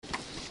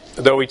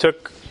Though we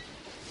took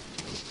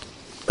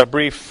a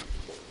brief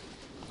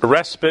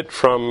respite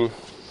from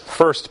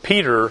 1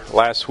 Peter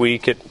last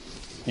week,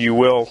 you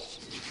will,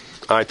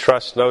 I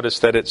trust, notice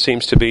that it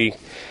seems to be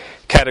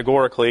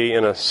categorically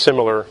in a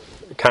similar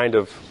kind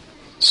of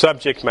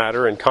subject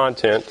matter and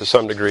content to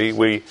some degree.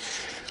 We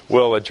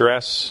will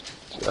address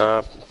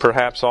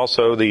perhaps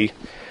also the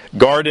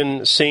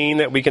garden scene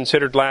that we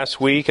considered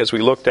last week as we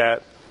looked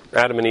at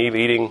Adam and Eve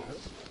eating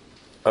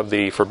of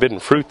the forbidden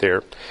fruit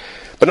there.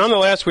 But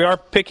nonetheless, we are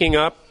picking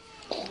up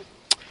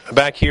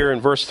back here in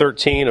verse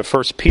 13 of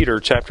 1 Peter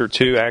chapter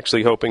 2,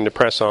 actually hoping to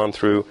press on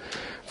through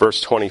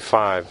verse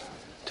 25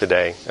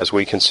 today as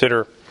we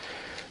consider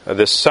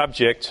this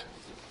subject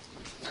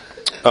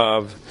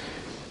of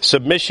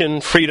submission,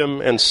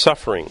 freedom, and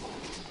suffering.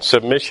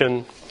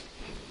 Submission,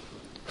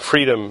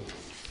 freedom,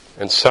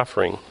 and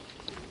suffering.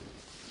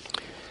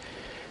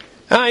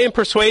 I am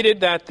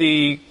persuaded that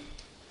the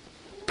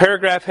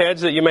paragraph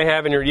heads that you may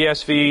have in your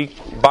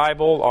ESV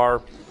Bible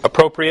are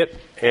appropriate,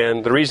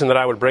 and the reason that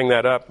I would bring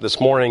that up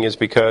this morning is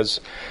because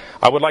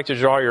I would like to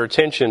draw your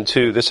attention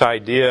to this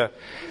idea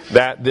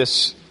that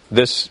this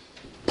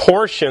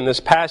portion, this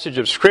passage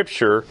of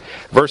Scripture,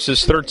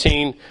 verses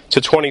 13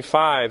 to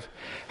 25,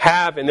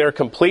 have in their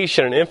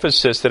completion an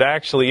emphasis that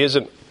actually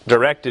isn't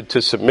directed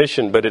to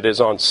submission, but it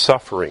is on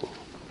suffering.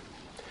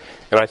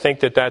 And I think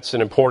that that's an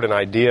important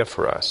idea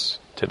for us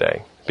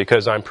today,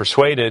 because I'm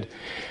persuaded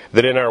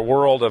that in our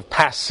world of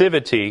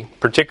passivity,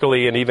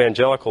 particularly in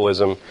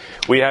evangelicalism,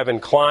 we have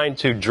inclined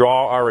to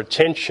draw our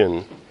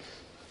attention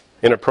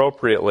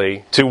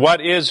inappropriately to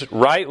what is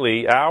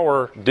rightly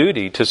our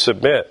duty to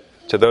submit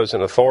to those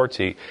in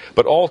authority,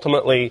 but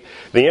ultimately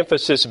the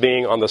emphasis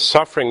being on the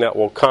suffering that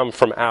will come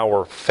from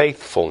our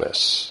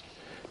faithfulness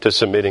to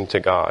submitting to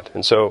God.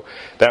 And so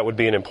that would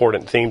be an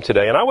important theme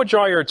today. And I would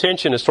draw your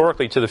attention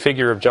historically to the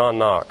figure of John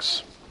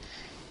Knox.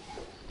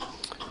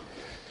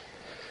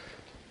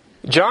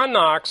 John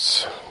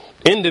Knox,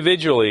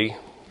 individually,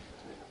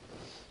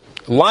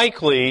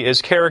 likely is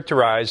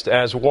characterized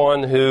as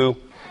one who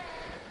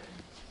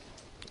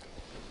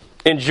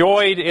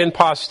enjoyed in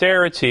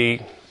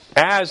posterity,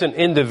 as an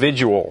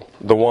individual,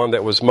 the one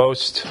that was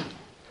most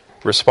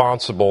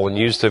responsible and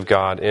used of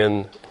God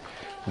in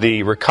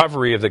the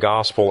recovery of the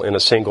gospel in a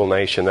single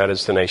nation, that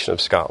is the nation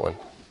of Scotland.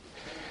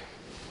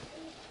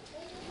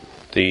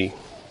 The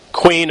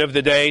queen of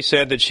the day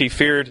said that she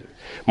feared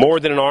more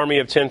than an army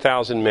of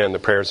 10,000 men, the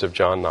prayers of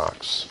John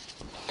Knox.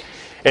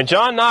 And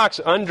John Knox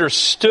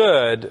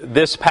understood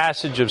this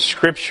passage of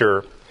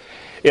Scripture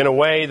in a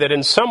way that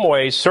in some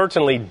ways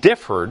certainly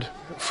differed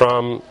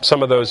from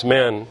some of those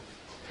men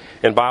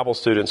and Bible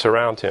students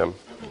around him.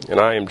 And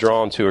I am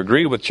drawn to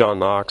agree with John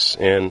Knox,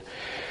 and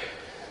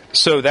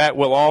so that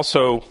will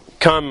also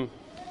come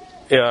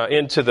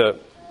into the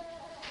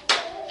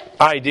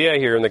idea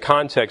here in the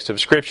context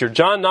of Scripture.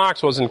 John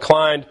Knox was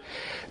inclined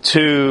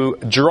to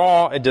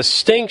draw a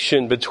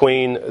distinction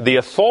between the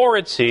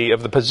authority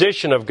of the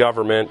position of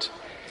government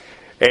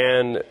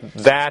and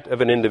that of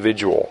an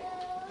individual.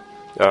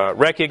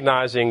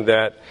 Recognizing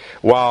that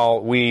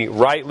while we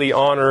rightly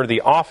honor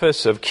the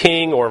office of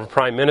king or of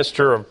prime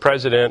minister or of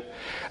president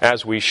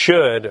as we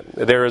should,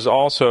 there is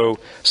also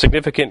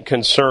significant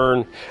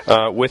concern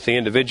with the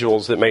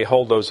individuals that may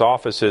hold those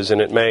offices,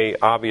 and it may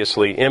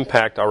obviously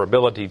impact our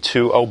ability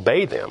to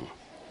obey them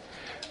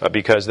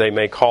because they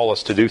may call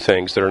us to do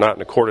things that are not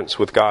in accordance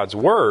with God's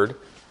Word.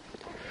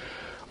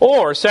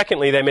 Or,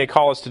 secondly, they may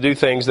call us to do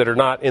things that are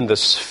not in the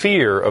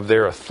sphere of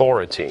their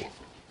authority.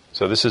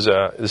 So this is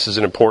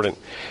an important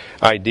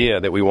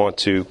idea that we want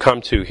to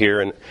come to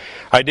here. And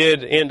I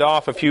did end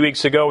off a few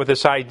weeks ago with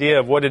this idea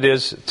of what it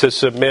is to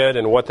submit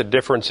and what the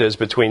difference is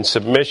between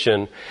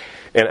submission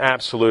and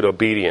absolute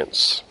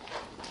obedience.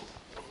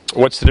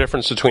 What's the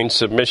difference between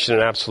submission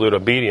and absolute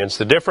obedience?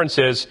 The difference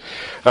is,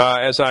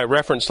 as I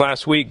referenced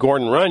last week,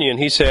 Gordon Runyon,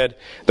 he said,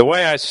 the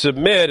way I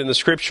submit in the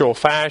scriptural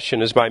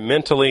fashion is by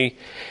mentally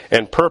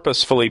and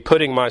purposefully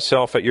putting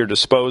myself at your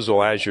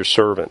disposal as your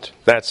servant.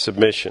 That's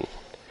submission.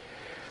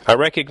 I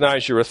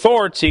recognize your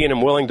authority and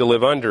am willing to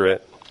live under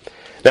it.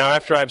 Now,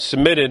 after I've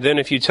submitted, then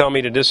if you tell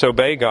me to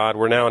disobey God,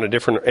 we're now in a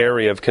different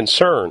area of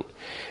concern.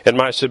 And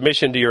my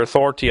submission to your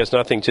authority has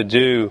nothing to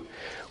do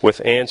with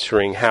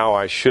answering how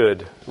I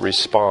should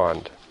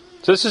respond.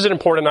 So this is an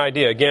important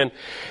idea. Again,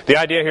 the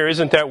idea here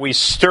isn't that we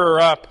stir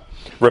up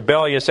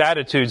rebellious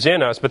attitudes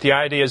in us, but the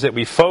idea is that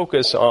we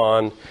focus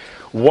on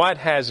what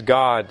has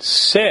God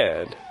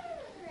said,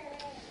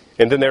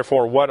 and then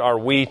therefore what are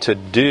we to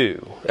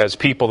do as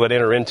people that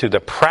enter into the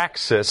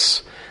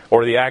praxis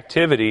or the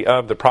activity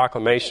of the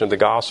proclamation of the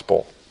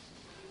gospel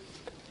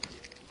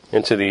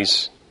into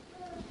these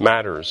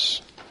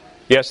matters.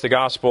 Yes, the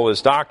gospel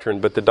is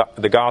doctrine, but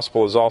the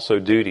gospel is also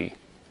duty.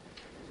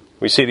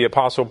 We see the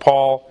Apostle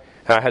Paul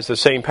has the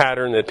same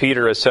pattern that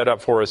Peter has set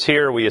up for us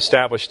here. We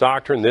establish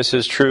doctrine. This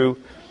is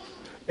true,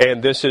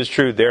 and this is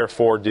true,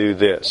 therefore do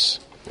this.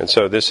 And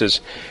so this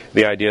is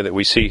the idea that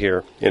we see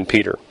here in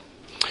Peter.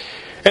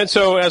 And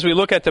so as we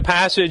look at the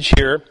passage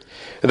here,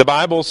 the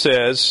Bible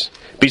says,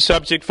 Be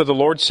subject for the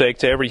Lord's sake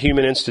to every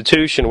human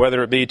institution,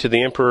 whether it be to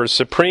the emperor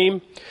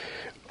supreme,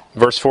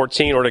 verse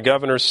 14, or to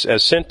governors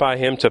as sent by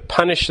him to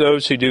punish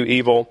those who do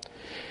evil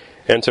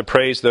and to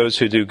praise those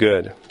who do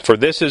good. For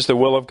this is the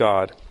will of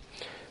God,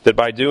 that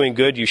by doing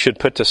good you should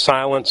put to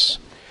silence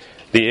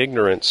the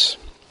ignorance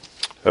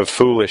of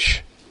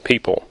foolish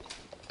people.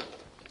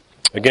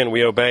 Again,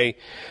 we obey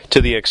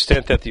to the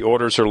extent that the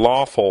orders are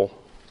lawful.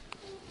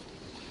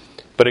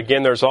 But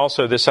again, there's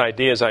also this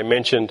idea, as I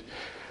mentioned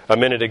a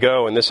minute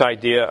ago, and this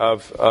idea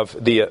of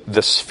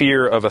the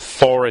sphere of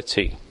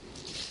authority.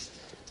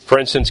 For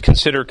instance,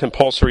 consider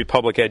compulsory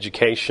public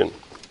education.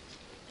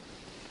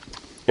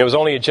 It was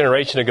only a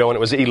generation ago when it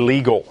was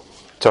illegal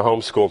to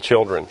homeschool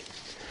children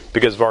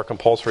because of our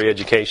compulsory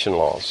education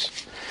laws.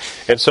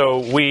 And so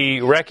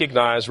we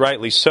recognize,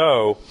 rightly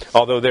so,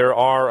 although there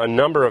are a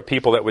number of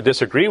people that would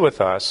disagree with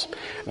us,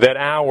 that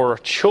our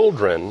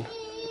children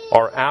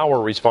are our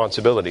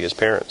responsibility as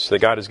parents. That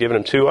God has given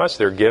them to us.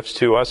 They're gifts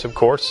to us, of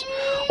course,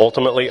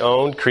 ultimately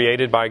owned,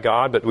 created by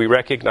God, but we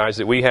recognize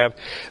that we have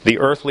the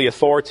earthly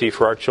authority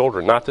for our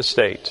children, not the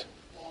state.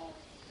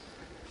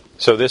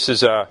 So this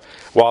is,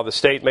 while the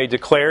state may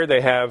declare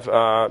they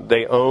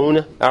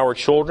own our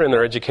children and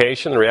their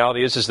education, the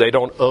reality is they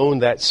don't own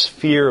that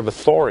sphere of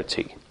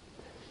authority.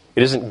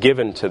 It isn't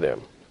given to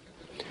them.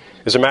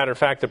 As a matter of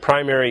fact, the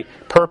primary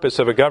purpose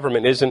of a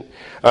government isn't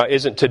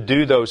to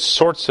do those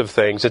sorts of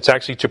things. It's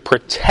actually to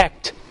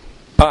protect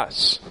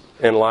us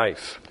in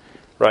life,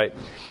 right?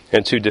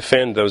 And to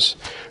defend those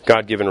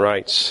God-given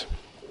rights.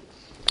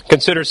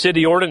 Consider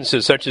city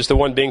ordinances such as the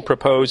one being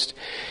proposed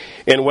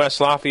in West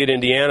Lafayette,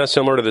 Indiana,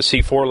 similar to the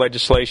C4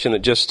 legislation that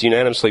just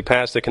unanimously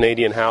passed the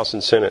Canadian House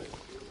and Senate,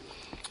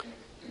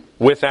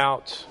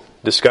 without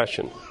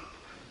discussion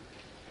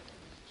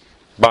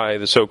by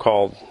the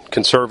so-called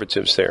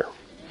conservatives there.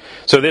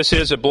 So this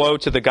is a blow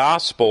to the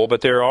gospel,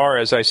 but there are,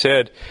 as I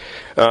said,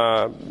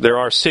 there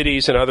are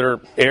cities and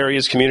other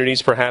areas,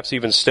 communities, perhaps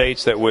even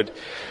states that would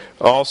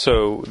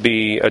also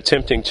be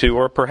attempting to,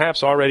 or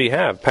perhaps already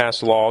have,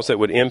 passed laws that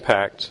would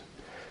impact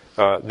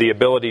the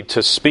ability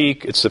to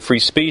speak. It's the free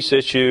speech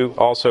issue.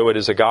 Also, it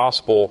is a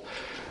gospel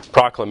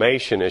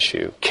proclamation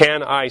issue.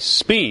 Can I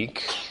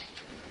speak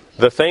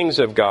the things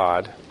of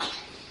God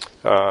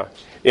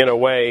in a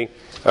way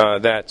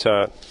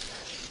that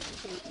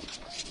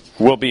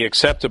will be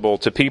acceptable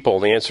to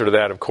people? The answer to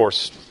that, of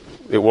course,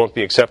 it won't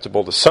be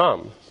acceptable to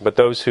some. But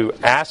those who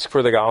ask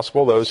for the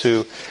gospel, those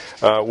who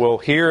will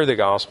hear the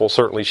gospel,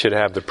 certainly should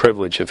have the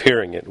privilege of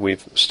hearing it.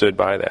 We've stood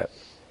by that.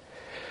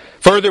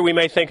 Further, we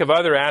may think of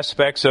other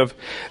aspects of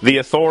the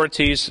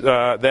authorities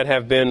that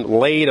have been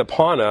laid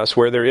upon us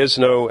where there is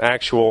no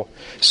actual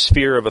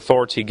sphere of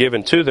authority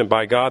given to them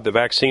by God. The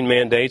vaccine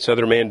mandates,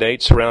 other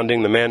mandates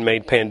surrounding the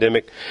man-made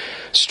pandemic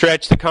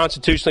stretch the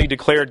constitutionally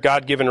declared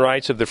God-given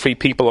rights of the free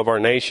people of our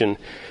nation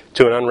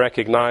to an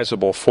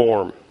unrecognizable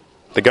form.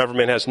 The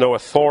government has no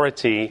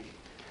authority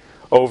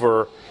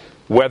over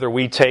whether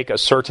we take a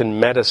certain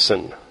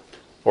medicine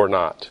or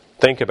not.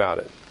 Think about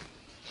it.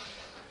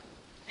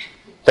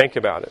 Think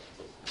about it.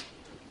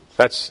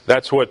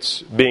 That's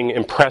what's being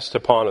impressed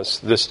upon us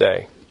this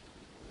day,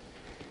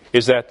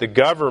 is that the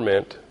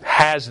government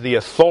has the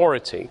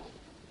authority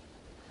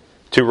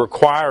to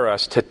require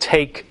us to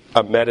take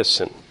a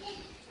medicine.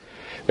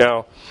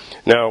 Now,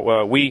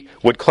 we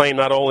would claim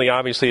not only,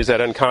 obviously, is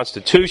that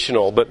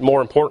unconstitutional, but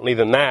more importantly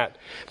than that,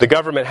 the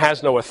government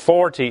has no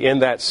authority in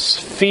that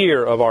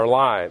sphere of our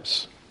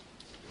lives.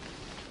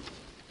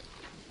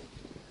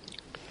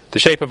 The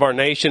shape of our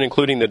nation,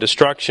 including the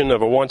destruction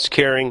of a once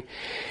caring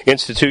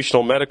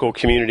institutional medical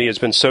community, has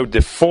been so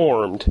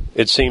deformed,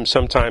 it seems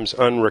sometimes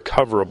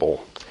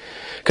unrecoverable.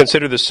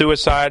 Consider the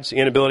suicides, the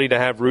inability to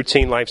have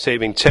routine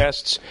life-saving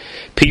tests,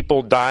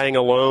 people dying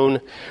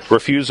alone,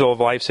 refusal of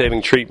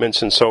life-saving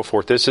treatments, and so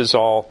forth. This is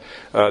all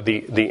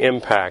the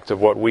impact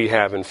of what we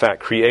have, in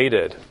fact,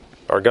 created.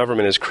 Our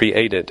government has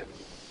created.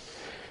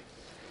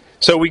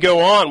 So we go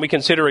on, we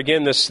consider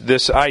again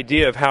this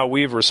idea of how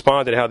we've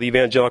responded, how the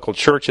evangelical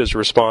church has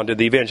responded.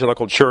 The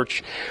evangelical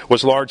church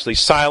was largely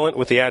silent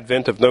with the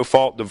advent of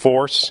no-fault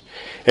divorce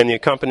and the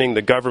accompanying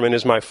 "the government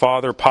is my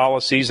father"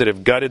 policies that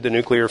have gutted the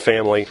nuclear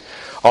family,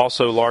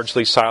 also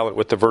largely silent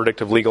with the verdict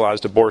of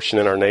legalized abortion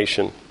in our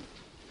nation.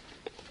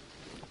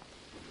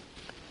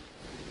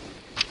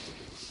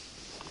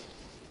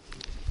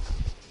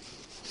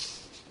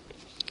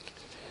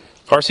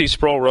 R.C.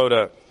 Sproul wrote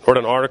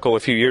an article a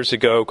few years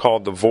ago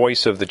called "The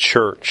Voice of the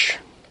Church."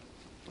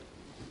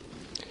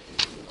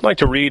 I'd like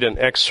to read an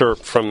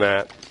excerpt from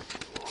that.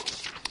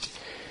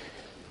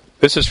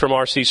 This is from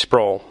R.C.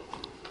 Sproul,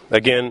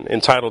 again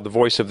entitled "The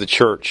Voice of the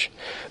Church."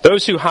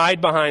 Those who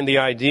hide behind the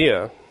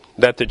idea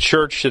that the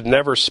church should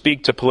never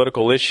speak to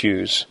political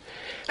issues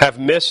have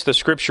missed the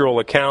scriptural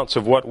accounts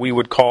of what we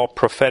would call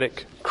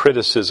prophetic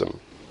criticism.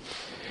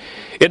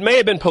 It may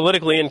have been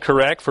politically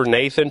incorrect for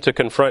Nathan to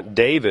confront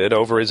David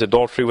over his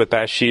adultery with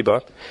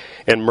Bathsheba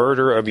and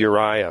murder of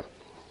Uriah.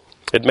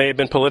 It may have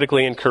been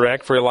politically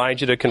incorrect for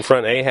Elijah to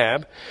confront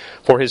Ahab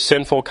for his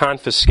sinful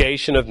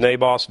confiscation of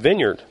Naboth's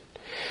vineyard.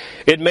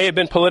 It may have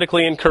been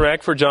politically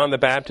incorrect for John the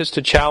Baptist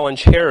to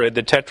challenge Herod,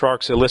 the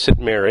tetrarch's illicit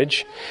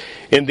marriage.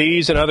 In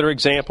these and other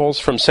examples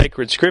from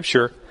sacred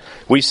Scripture,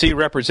 we see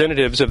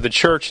representatives of the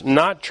church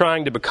not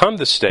trying to become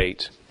the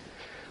state,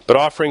 but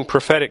offering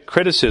prophetic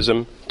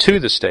criticism to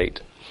the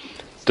state,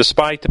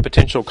 despite the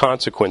potential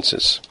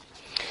consequences.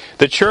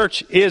 The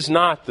church is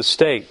not the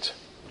state,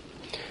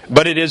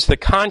 but it is the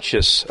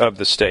conscience of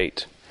the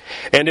state.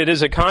 And it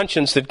is a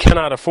conscience that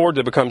cannot afford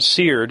to become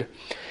seared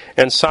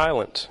and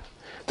silent.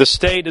 The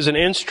state is an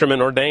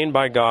instrument ordained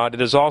by God.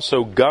 It is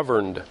also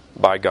governed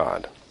by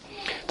God.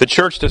 The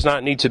church does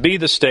not need to be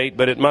the state,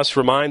 but it must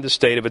remind the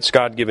state of its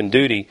God-given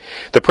duty.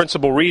 The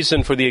principal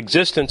reason for the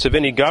existence of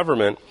any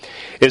government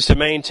is to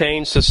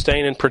maintain,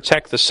 sustain, and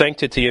protect the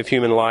sanctity of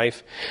human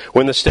life.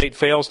 When the state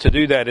fails to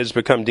do that, it has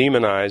become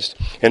demonized,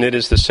 and it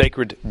is the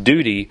sacred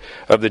duty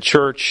of the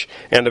church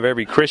and of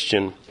every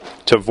Christian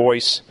to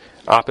voice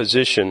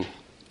opposition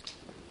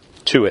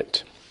to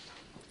it.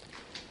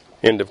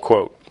 End of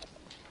quote.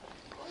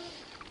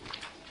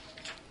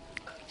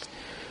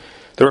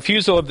 The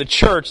refusal of the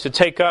church to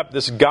take up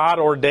this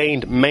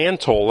God-ordained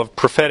mantle of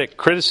prophetic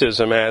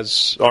criticism,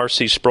 as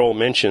R.C. Sproul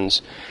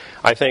mentions,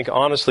 I think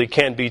honestly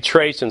can be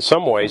traced in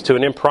some ways to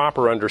an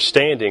improper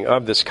understanding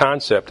of this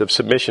concept of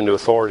submission to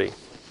authority.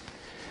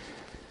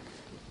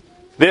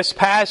 This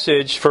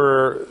passage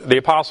for the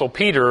Apostle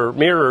Peter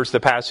mirrors the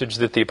passage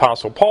that the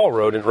Apostle Paul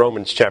wrote in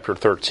Romans chapter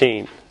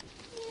 13.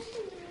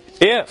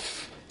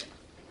 If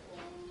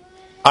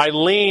I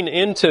lean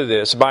into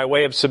this by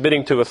way of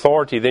submitting to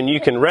authority, then you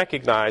can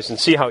recognize and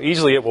see how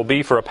easily it will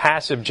be for a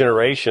passive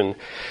generation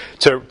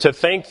to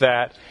think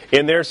that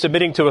in their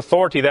submitting to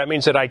authority, that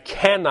means that I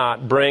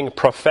cannot bring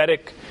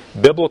prophetic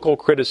biblical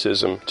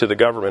criticism to the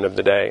government of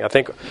the day. I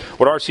think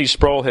what R.C.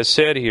 Sproul has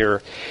said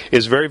here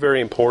is very,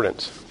 very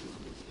important.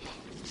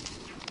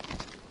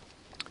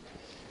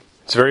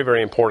 It's very,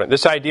 very important.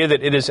 This idea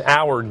that it is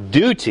our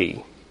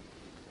duty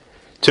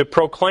to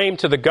proclaim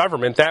to the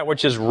government that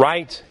which is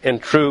right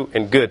and true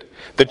and good.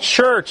 The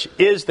church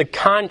is the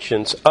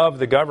conscience of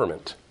the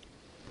government.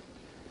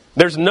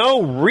 There's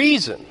no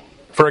reason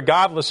for a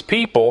godless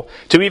people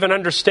to even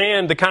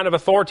understand the kind of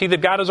authority that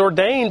God has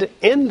ordained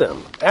in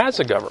them as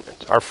a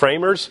government. Our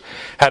framers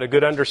had a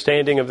good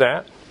understanding of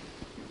that.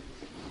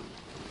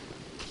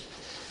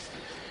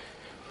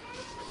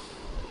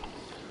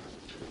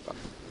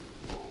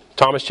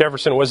 Thomas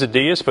Jefferson was a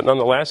deist, but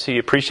nonetheless he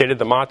appreciated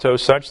the motto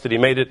such that he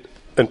made it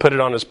and put it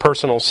on his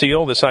personal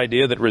seal, this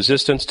idea that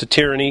resistance to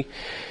tyranny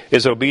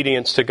is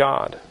obedience to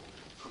God.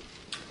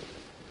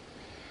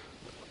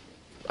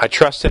 I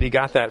trust that he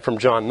got that from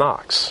John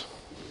Knox.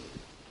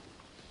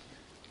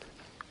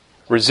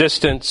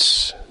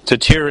 Resistance to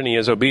tyranny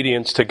is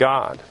obedience to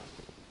God.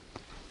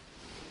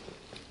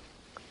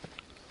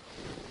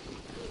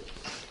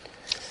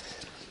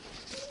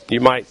 You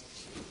might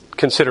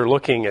consider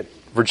looking at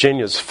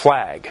Virginia's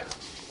flag.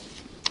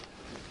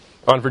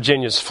 On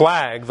Virginia's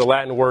flag, the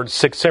Latin words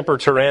Sic semper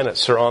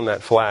tyrannis are on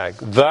that flag.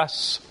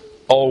 Thus,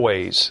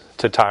 always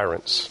to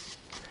tyrants.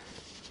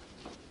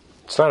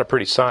 It's not a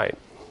pretty sight.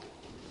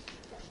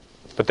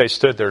 But they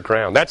stood their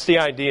ground. That's the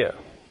idea.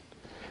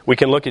 We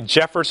can look at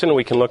Jefferson,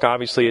 we can look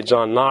obviously at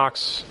John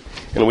Knox,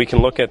 and we can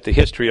look at the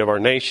history of our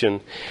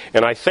nation.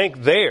 And I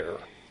think there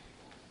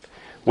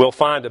we'll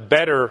find a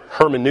better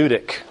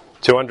hermeneutic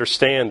to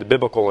understand the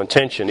biblical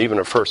intention even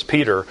of 1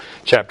 Peter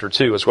chapter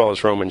 2 as well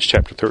as Romans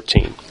chapter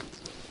 13.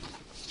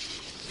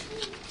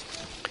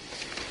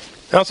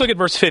 Now let's look at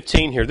verse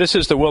 15 here. This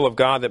is the will of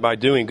God, that by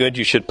doing good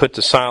you should put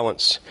to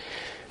silence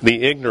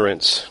the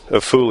ignorance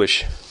of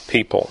foolish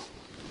people.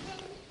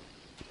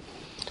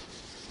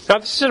 Now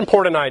this is an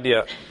important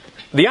idea.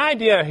 The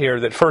idea here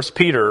that 1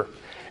 Peter,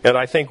 and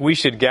I think we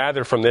should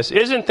gather from this,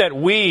 isn't that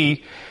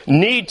we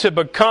need to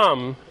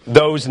become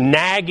those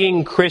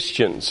nagging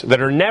Christians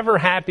that are never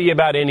happy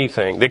about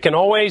anything, that can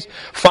always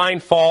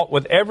find fault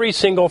with every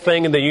single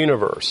thing in the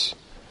universe.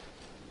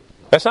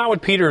 That's not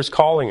what Peter is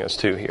calling us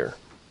to here.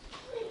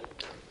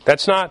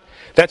 That's not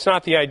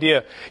the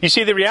idea. You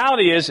see, the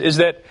reality is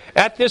that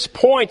at this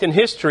point in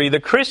history, the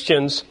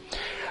Christians,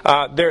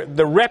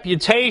 the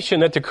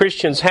reputation that the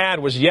Christians had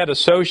was yet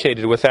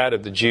associated with that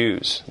of the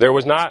Jews. There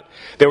was not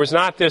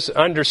this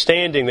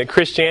understanding that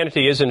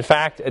Christianity is in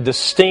fact a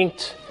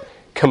distinct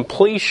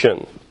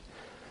completion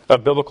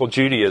of biblical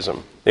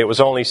Judaism. It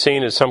was only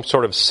seen as some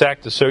sort of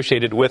sect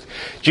associated with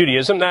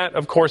Judaism. That,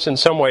 of course, in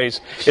some ways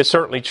is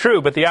certainly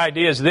true. But the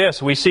idea is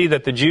this. We see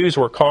that the Jews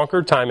were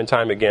conquered time and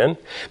time again.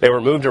 They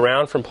were moved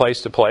around from place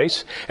to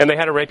place. And they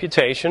had a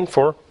reputation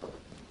for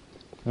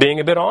being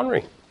a bit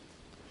ornery.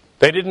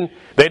 They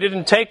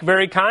didn't take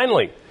very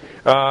kindly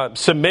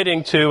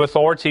submitting to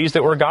authorities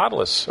that were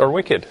godless or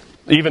wicked.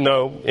 Even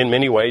though in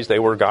many ways they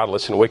were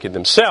godless and wicked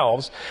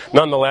themselves,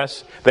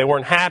 nonetheless they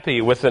weren't happy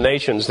with the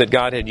nations that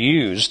God had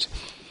used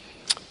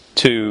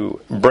to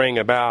bring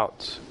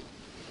about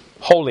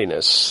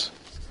holiness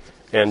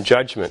and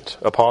judgment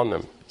upon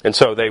them. And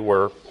so they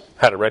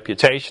had a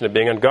reputation of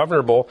being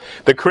ungovernable.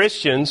 The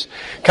Christians,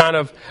 kind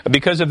of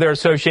because of their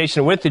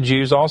association with the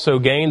Jews, also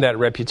gained that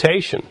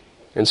reputation.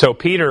 And so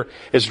Peter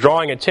is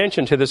drawing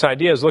attention to this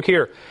idea is, look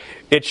here,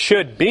 it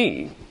should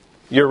be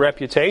your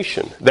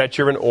reputation that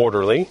you're an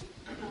orderly,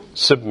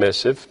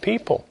 submissive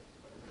people.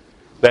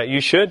 That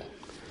you should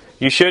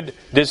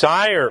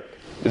desire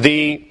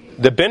the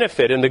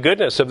benefit and the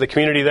goodness of the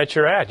community that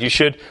you're at. You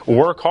should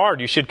work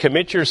hard. You should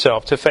commit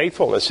yourself to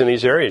faithfulness in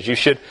these areas. You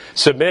should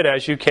submit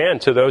as you can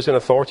to those in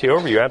authority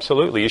over you.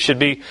 Absolutely. You should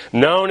be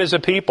known as a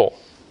people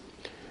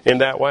in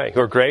that way,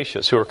 who are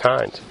gracious, who are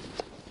kind,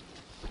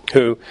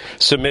 who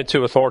submit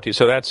to authority.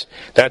 So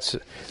that's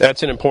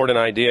an important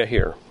idea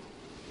here.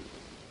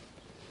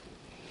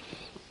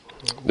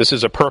 This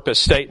is a purpose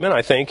statement,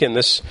 I think, in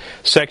this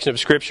section of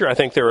Scripture. I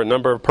think there are a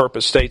number of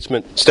purpose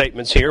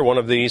statements here. One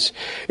of these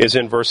is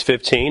in verse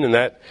 15, and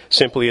that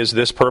simply is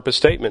this purpose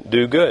statement: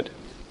 do good.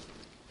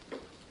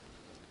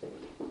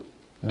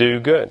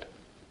 Do good.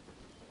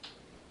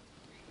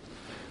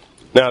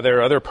 Now, there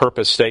are other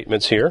purpose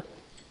statements here.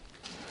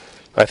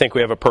 I think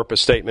we have a purpose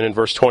statement in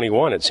verse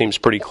 21. It seems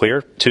pretty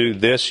clear. To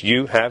this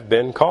you have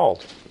been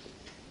called.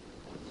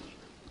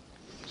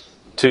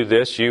 To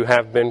this you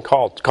have been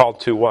called. Called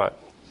to what?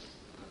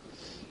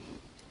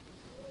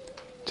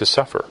 To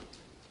suffer.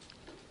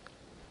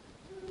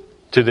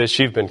 To this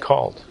you've been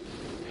called.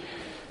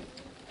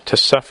 To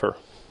suffer.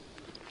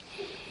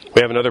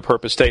 We have another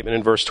purpose statement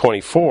in verse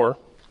 24.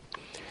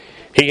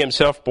 He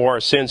himself bore our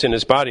sins in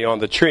his body on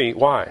the tree.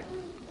 Why?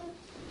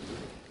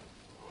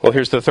 Well,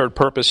 here's the third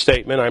purpose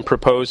statement I'm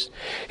proposed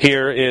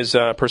here is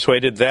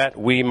persuaded that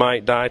we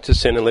might die to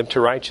sin and live to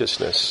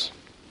righteousness.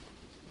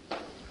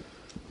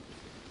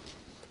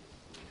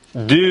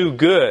 Do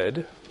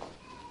good.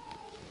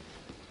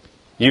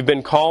 You've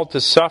been called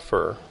to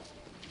suffer,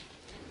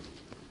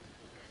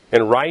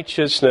 and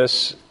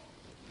righteousness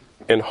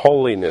and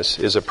holiness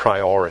is a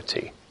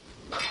priority.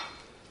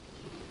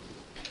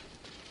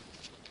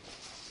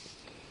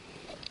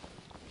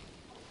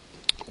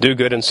 Do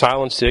good and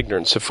silence the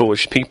ignorance of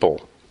foolish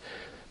people,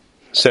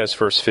 says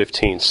verse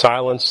 15.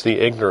 Silence the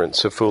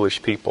ignorance of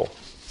foolish people.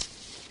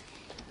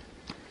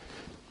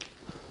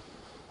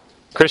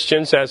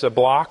 Christians as a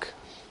block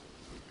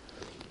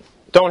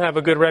don't have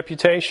a good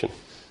reputation.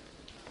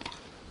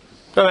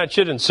 Now, that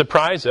shouldn't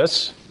surprise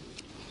us.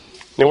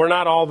 And we're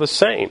not all the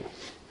same,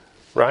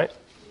 right?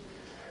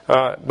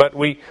 But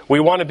we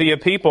want to be a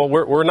people.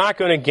 We're not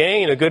going to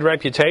gain a good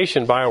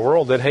reputation by a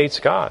world that hates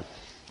God.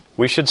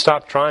 We should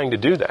stop trying to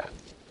do that.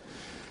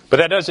 But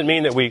that doesn't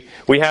mean that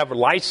we have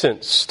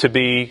license to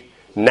be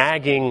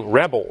nagging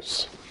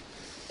rebels,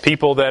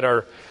 people that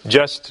are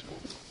just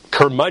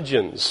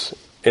curmudgeons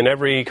in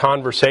every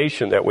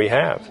conversation that we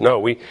have. No,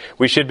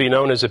 we should be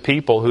known as a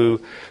people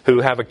who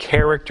have a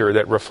character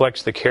that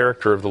reflects the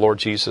character of the Lord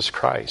Jesus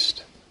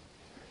Christ.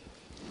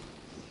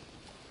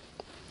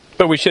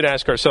 But we should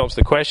ask ourselves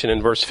the question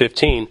in verse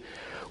 15,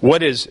 what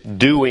does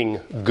doing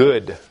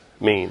good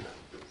mean?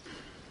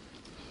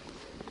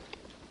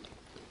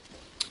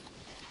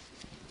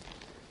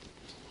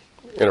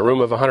 In a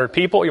room of 100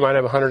 people, you might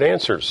have 100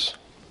 answers.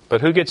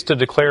 But who gets to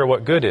declare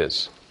what good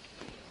is?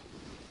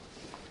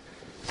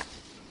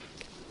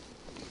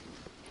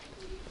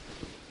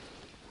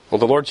 Well,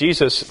 the Lord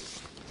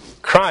Jesus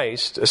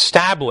Christ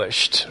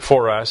established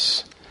for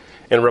us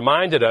and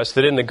reminded us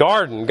that in the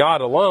garden,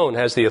 God alone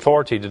has the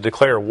authority to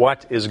declare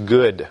what is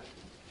good.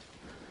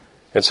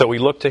 And so we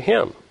look to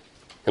Him,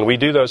 and we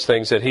do those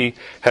things that He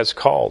has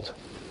called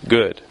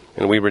good,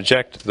 and we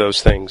reject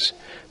those things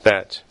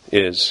that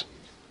is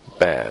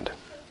bad.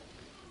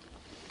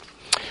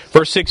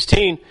 Verse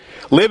 16,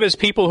 live as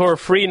people who are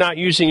free, not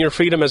using your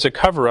freedom as a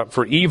cover-up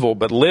for evil,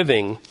 but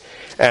living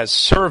as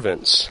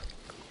servants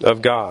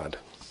of God.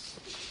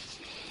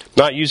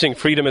 Not using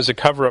freedom as a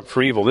cover-up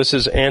for evil. This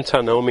is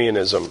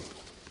antinomianism.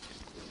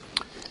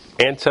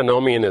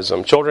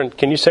 Antinomianism. Children,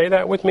 can you say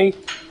that with me?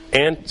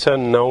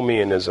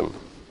 Antinomianism.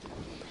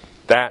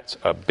 That's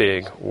a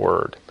big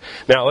word.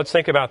 Now, let's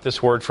think about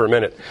this word for a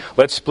minute.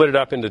 Let's split it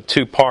up into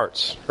two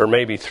parts, or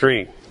maybe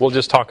three. We'll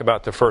just talk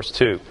about the first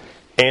two.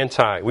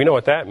 Anti. We know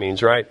what that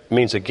means, right? It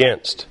means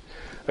against.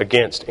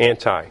 Against.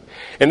 Anti.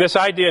 And this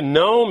idea,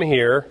 nom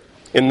here,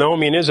 in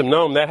nomianism,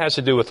 nom, that has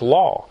to do with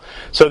law.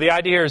 So the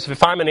idea here is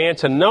if I'm an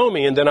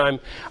antinomian, then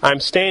I'm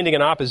standing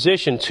in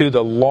opposition to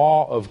the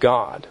law of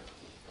God.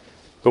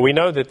 But we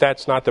know that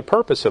that's not the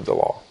purpose of the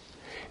law.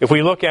 If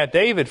we look at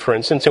David, for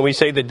instance, and we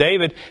say that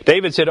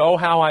David said, "Oh,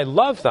 how I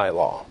love thy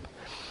law.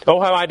 Oh,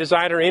 how I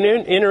desire to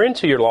enter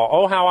into your law.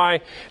 Oh, how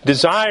I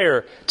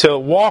desire to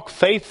walk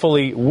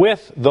faithfully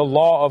with the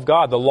law of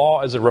God." The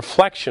law is a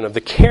reflection of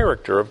the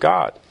character of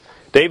God.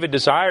 David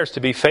desires to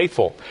be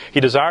faithful.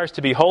 He desires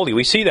to be holy.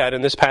 We see that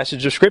in this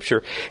passage of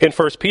Scripture in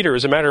 1 Peter.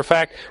 As a matter of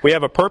fact, we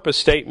have a purpose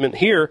statement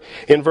here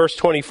in verse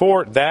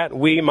 24, that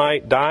we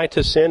might die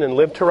to sin and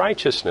live to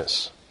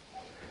righteousness.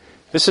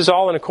 This is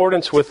all in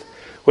accordance with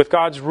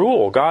God's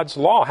rule, God's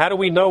law. How do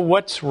we know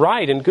what's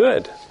right and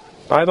good?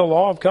 By the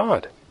law of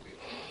God.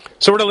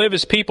 So we're to live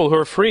as people who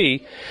are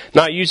free,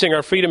 not using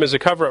our freedom as a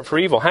cover-up for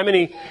evil. How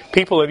many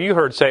people have you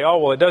heard say, "Oh,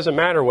 well, it doesn't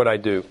matter what I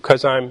do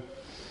because I'm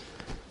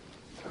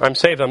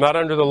saved. I'm not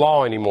under the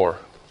law anymore"?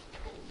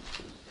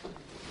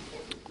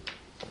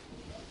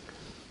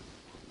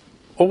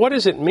 well, what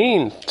does it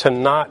mean to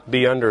not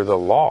be under the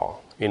law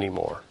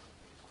anymore?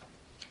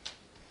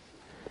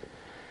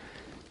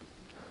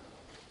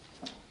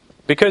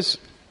 Because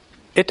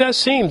it does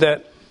seem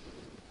that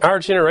our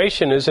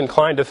generation is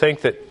inclined to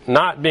think that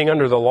not being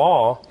under the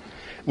law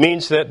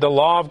means that the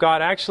law of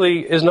God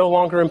actually is no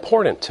longer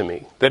important to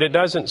me, that it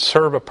doesn't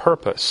serve a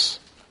purpose,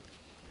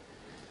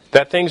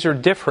 that things are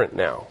different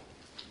now,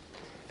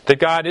 that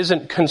God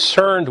isn't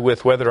concerned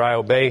with whether I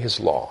obey His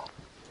law.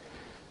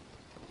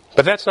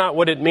 But that's not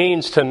what it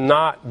means to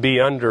not be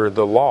under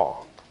the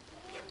law.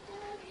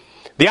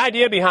 The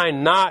idea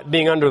behind not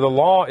being under the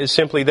law is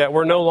simply that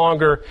we're no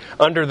longer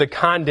under the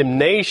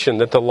condemnation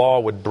that the law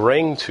would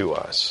bring to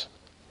us.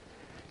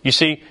 You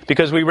see,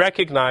 because we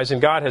recognize, and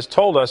God has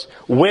told us,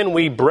 when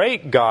we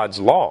break God's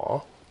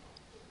law,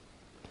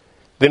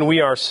 then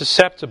we are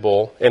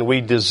susceptible and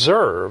we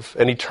deserve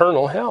an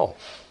eternal hell.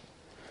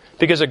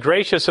 Because a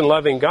gracious and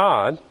loving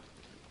God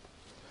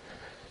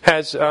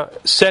has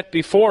set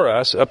before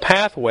us a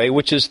pathway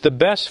which is the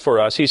best for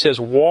us. He says,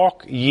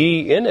 walk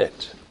ye in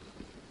it.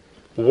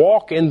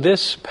 Walk in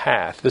this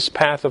path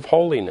of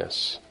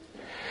holiness.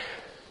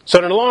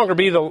 So to no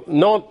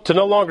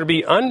longer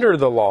be under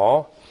the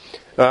law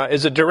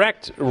is a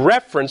direct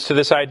reference to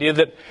this idea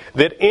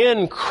that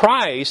in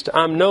Christ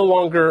I'm no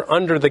longer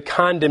under the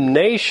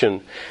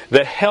condemnation,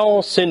 the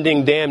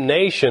hell-sending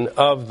damnation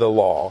of the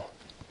law.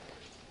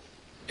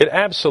 It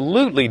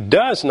absolutely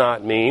does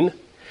not mean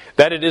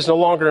that it is no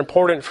longer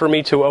important for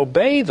me to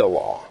obey the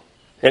law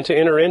and to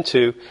enter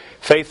into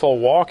faithful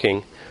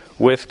walking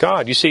with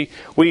God. You see,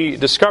 we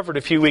discovered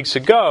a few weeks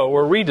ago,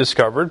 or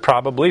rediscovered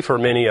probably for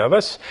many of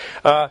us,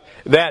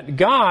 that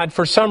God,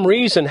 for some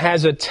reason,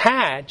 has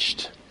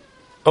attached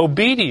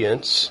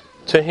obedience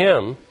to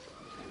Him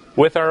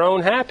with our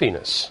own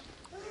happiness.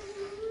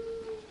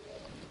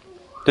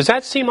 Does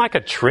that seem like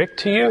a trick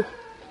to you?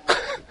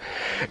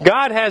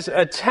 God has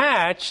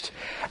attached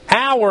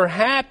our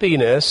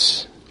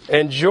happiness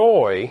and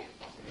joy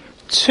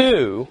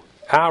to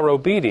our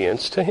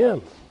obedience to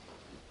Him.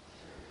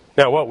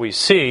 Now, what we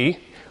see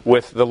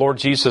with the Lord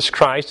Jesus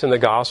Christ in the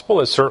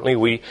gospel is certainly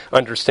we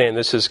understand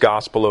this is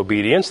gospel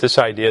obedience, this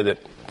idea that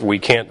we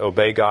can't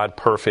obey God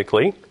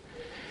perfectly.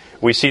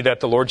 We see that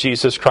the Lord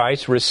Jesus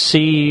Christ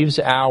receives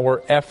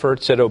our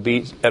efforts at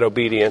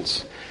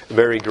obedience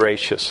very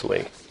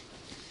graciously.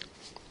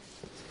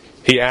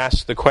 He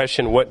asks the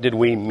question, what did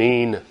we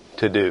mean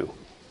to do?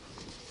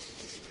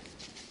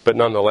 But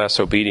nonetheless,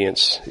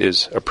 obedience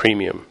is a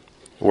premium.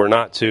 We're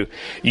not to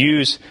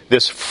use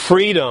this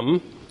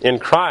freedom in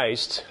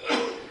Christ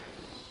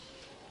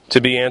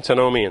to be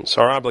antinomians.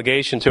 Our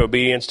obligation to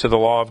obedience to the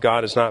law of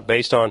God is not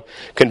based on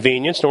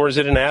convenience, nor is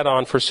it an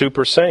add-on for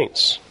super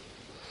saints.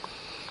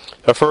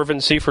 A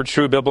fervency for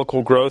true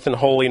biblical growth and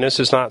holiness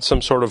is not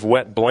some sort of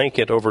wet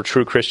blanket over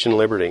true Christian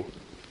liberty.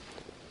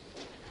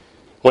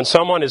 When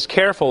someone is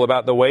careful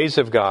about the ways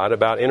of God,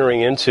 about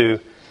entering into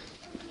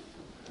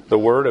the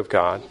Word of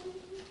God,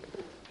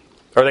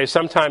 are they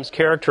sometimes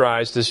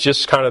characterized as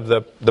just kind of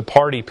the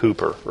party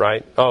pooper,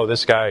 right? Oh,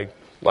 this guy,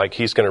 like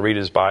he's going to read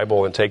his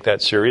Bible and take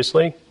that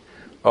seriously?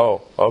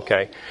 Oh,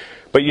 okay.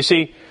 But you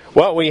see,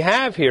 what we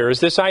have here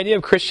is this idea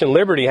of Christian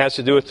liberty has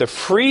to do with the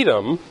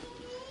freedom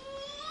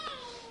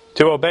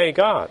to obey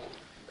God.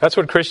 That's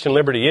what Christian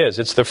liberty is.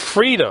 It's the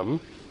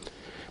freedom,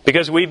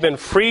 because we've been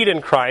freed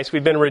in Christ,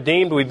 we've been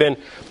redeemed, we've been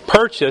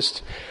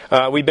purchased,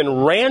 we've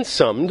been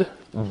ransomed,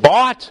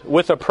 bought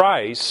with a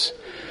price,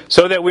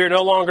 so that we are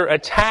no longer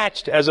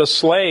attached as a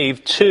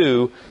slave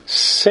to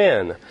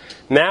sin.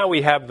 Now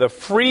we have the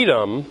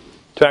freedom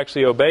to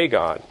actually obey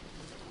God.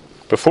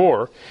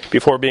 Before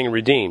being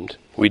redeemed,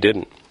 we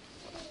didn't.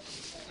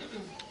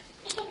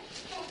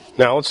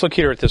 Now let's look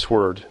here at this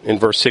word in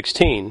verse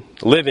 16,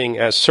 living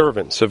as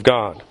servants of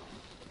God.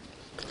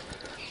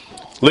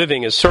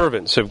 Living as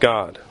servants of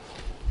God.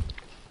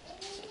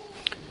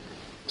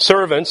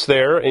 Servants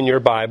there in your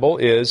Bible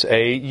is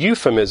a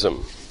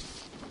euphemism.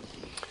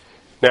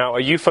 Now,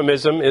 a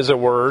euphemism is a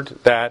word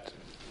that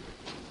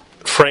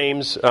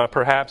frames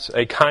perhaps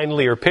a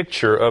kindlier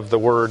picture of the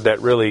word that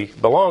really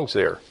belongs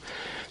there.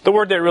 The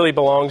word that really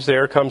belongs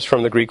there comes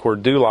from the Greek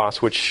word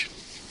doulos, which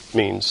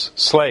means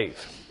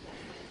slave.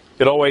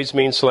 It always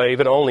means slave,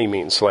 it only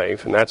means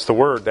slave, and that's the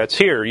word that's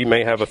here. You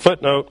may have a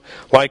footnote,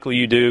 likely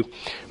you do.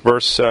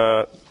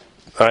 I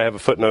have a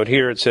footnote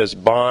here, it says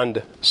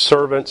bond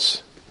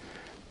servants.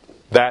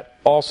 That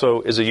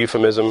also is a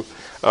euphemism.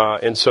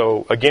 And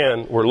so,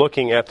 again, we're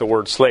looking at the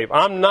word slave.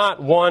 I'm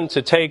not one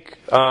to take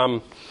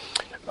undue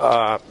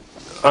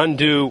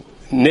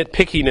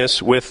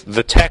nitpickiness with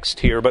the text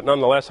here, but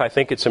nonetheless I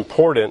think it's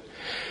important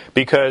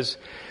because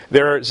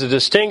there is a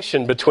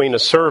distinction between a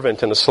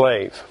servant and a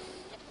slave.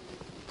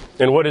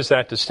 And what is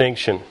that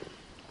distinction?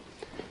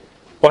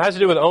 Well, it has to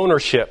do with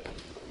ownership.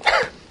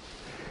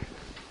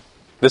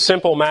 The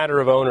simple matter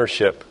of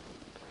ownership.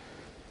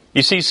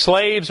 You see,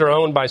 slaves are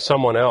owned by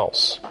someone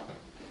else,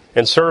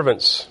 and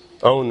servants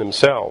own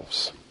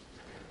themselves.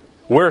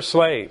 We're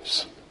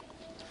slaves.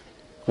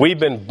 We've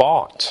been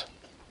bought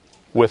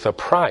with a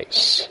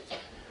price.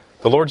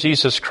 The Lord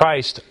Jesus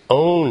Christ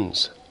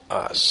owns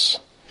us.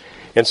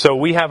 And so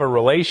we have a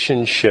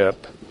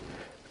relationship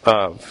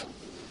of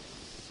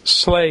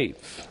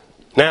slave.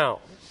 Now,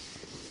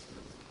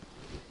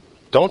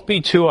 don't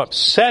be too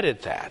upset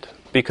at that,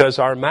 because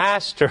our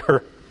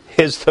Master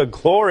is the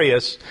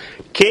glorious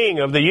King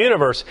of the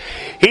universe.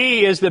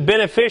 He is the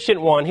beneficent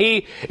one.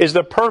 He is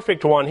the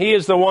perfect one. He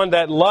is the one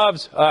that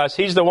loves us.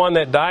 He's the one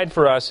that died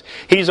for us.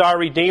 He's our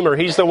Redeemer.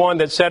 He's the one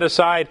that set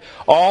aside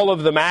all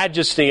of the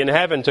majesty in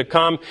heaven to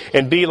come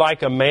and be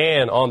like a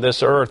man on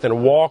this earth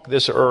and walk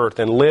this earth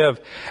and live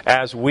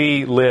as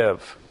we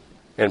live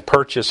and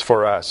purchase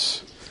for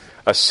us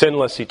a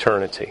sinless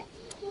eternity.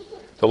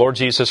 The Lord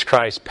Jesus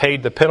Christ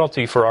paid the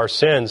penalty for our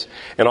sins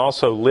and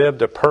also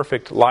lived a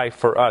perfect life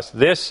for us.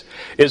 This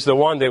is the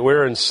one that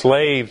we're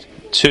enslaved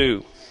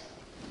to.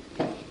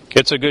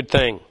 It's a good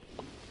thing.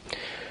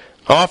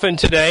 Often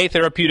today,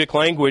 therapeutic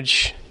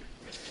language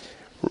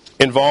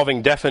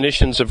involving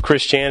definitions of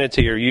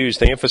Christianity are used.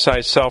 They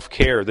emphasize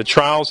self-care. The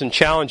trials and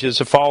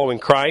challenges of following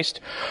Christ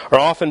are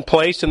often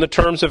placed in the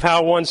terms of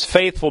how one's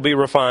faith will be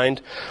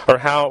refined or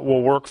how it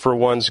will work for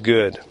one's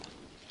good.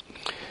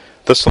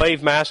 The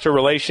slave-master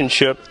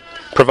relationship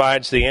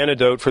provides the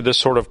antidote for this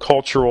sort of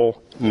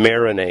cultural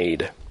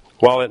marinade.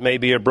 While it may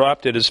be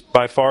abrupt, it is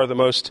by far the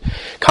most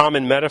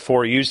common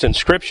metaphor used in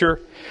Scripture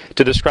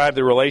to describe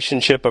the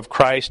relationship of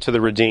Christ to the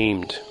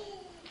redeemed.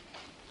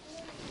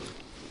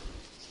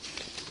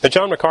 Now,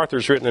 John MacArthur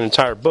has written an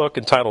entire book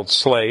entitled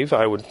Slave.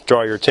 I would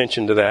draw your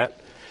attention to that.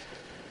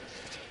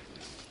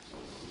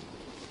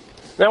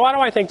 Now, why do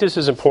I think this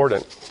is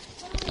important?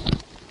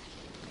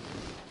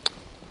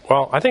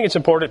 Well, I think it's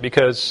important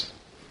because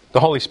the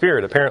Holy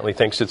Spirit apparently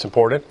thinks it's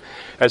important,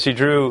 as he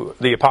drew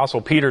the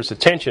Apostle Peter's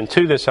attention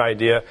to this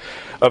idea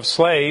of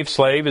slave.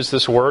 Slave is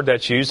this word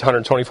that's used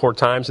 124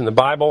 times in the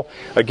Bible.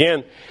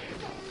 Again,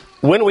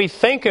 when we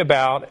think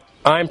about,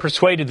 I'm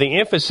persuaded,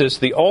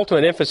 the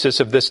ultimate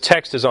emphasis of this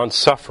text is on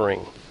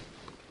suffering.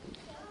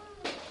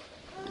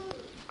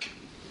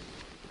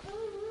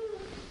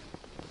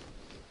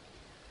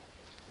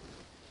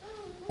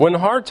 When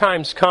hard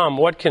times come,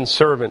 what can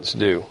servants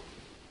do?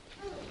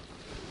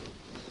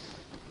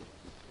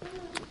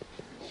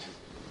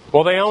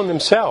 Well, they own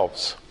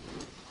themselves.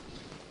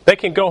 They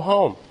can go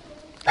home.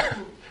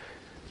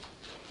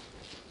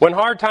 When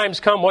hard times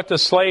come, what do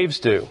slaves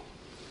do?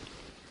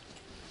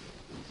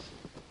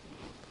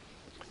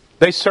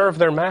 They serve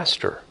their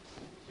master.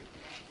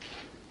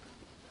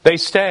 They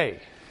stay.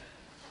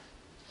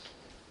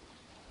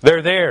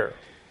 They're there.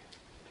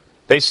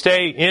 They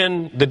stay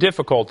in the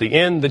difficulty,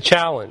 in the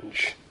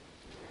challenge.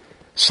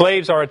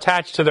 Slaves are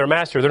attached to their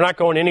master. They're not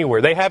going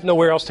anywhere. They have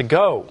nowhere else to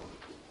go.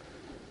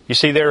 You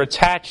see, they're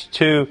attached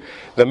to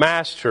the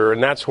master,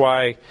 and that's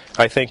why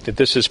I think that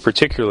this is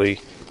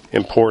particularly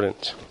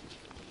important.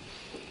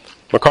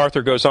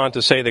 MacArthur goes on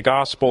to say the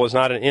gospel is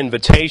not an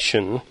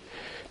invitation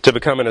to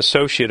become an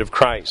associate of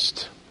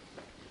Christ.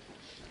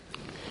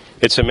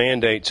 It's a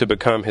mandate to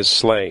become his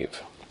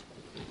slave.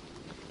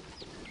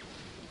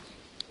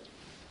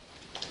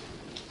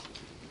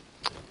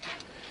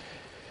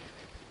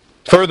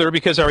 Further,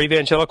 because our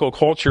evangelical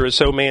culture is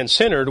so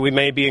man-centered, we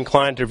may be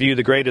inclined to view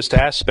the greatest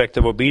aspect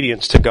of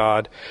obedience to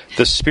God,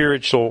 the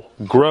spiritual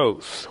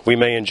growth we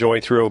may enjoy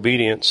through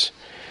obedience.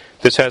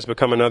 This has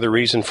become another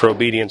reason for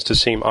obedience to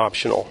seem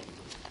optional.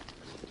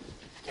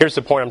 Here's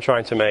the point I'm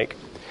trying to make.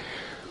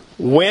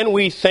 When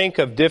we think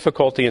of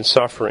difficulty and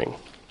suffering,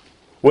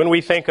 when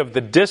we think of the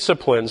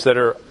disciplines that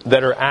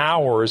are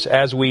ours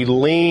as we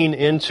lean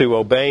into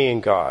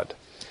obeying God,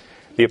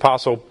 the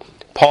Apostle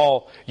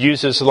Paul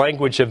uses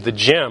language of the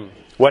gym.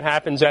 What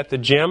happens at the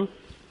gym?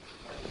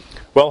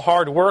 Well,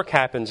 hard work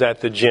happens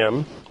at the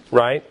gym,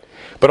 right?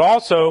 But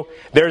also,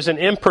 there's an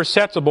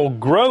imperceptible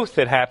growth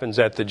that happens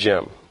at the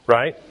gym,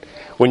 right?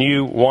 When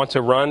you want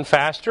to run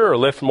faster or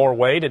lift more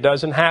weight, it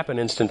doesn't happen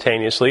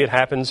instantaneously. It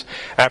happens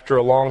after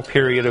a long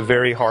period of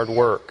very hard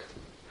work.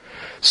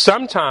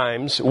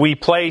 Sometimes we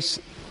place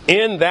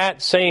in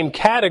that same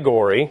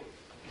category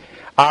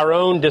our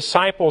own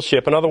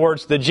discipleship. In other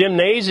words, the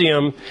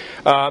gymnasium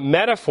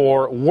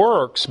metaphor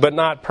works, but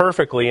not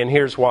perfectly, and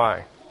here's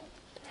why.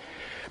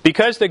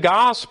 Because the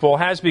gospel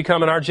has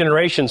become in our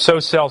generation so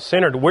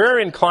self-centered, we're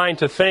inclined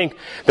to think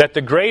that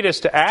the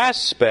greatest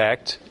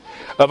aspect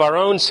of our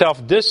own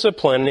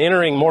self-discipline,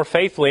 entering more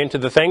faithfully into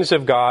the things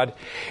of God,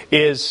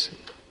 is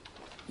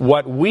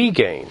what we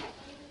gain.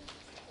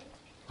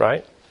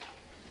 Right?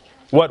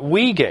 What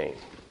we gain.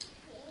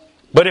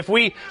 But if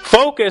we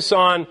focus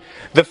on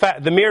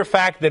the mere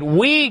fact that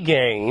we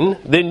gain,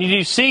 then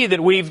you see that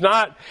we've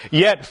not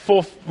yet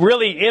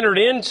really entered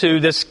into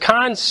this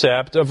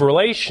concept of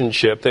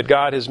relationship that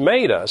God has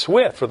made us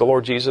with for the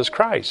Lord Jesus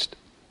Christ.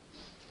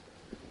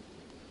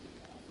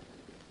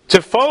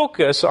 To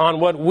focus on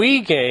what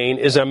we gain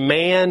is a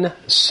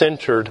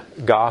man-centered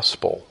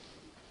gospel.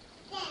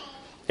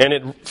 And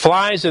it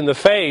flies in the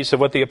face of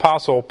what the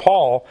Apostle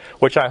Paul,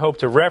 which I hope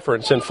to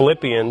reference in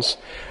Philippians,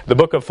 the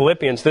book of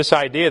Philippians, this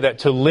idea that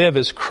to live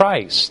is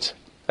Christ,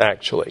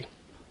 actually.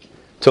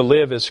 to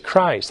live as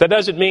Christ. That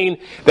doesn't mean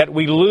that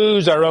we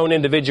lose our own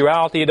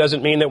individuality. It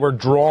doesn't mean that we're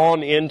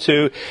drawn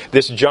into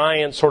this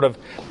giant sort of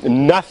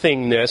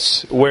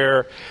nothingness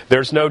where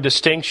there's no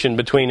distinction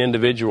between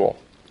individual.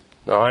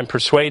 Now, I'm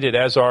persuaded,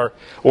 as are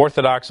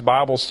Orthodox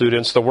Bible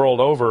students the world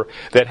over,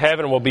 that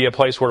heaven will be a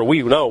place where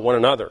we know one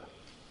another,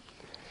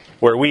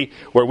 where we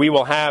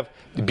will have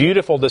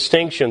beautiful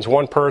distinctions,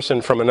 one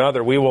person from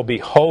another. We will be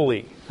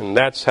holy, and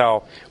that's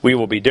how we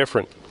will be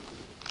different.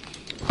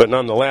 But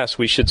nonetheless,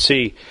 we should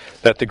see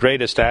that the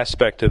greatest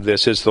aspect of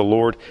this is the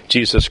Lord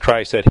Jesus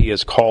Christ, that He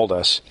has called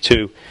us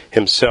to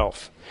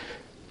Himself.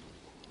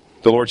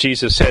 The Lord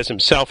Jesus says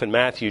Himself in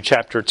Matthew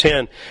chapter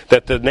 10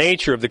 that the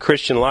nature of the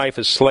Christian life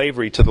is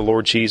slavery to the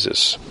Lord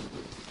Jesus.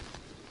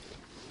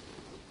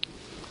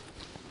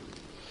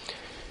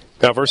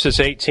 Now verses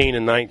 18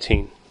 and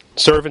 19.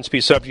 Servants, be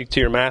subject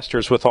to your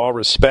masters with all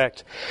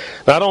respect,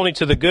 not only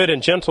to the good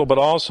and gentle, but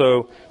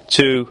also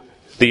to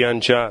the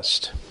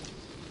unjust.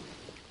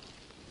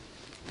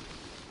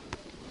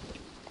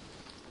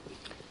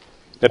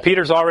 Now,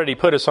 Peter's already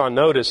put us on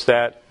notice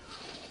that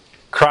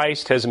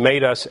Christ has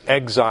made us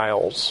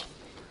exiles,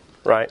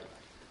 right?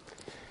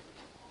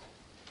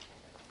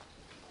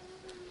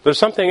 There's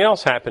something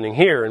else happening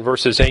here in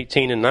verses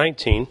 18 and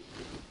 19.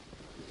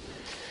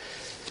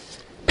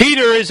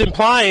 Peter is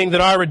implying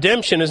that our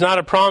redemption is not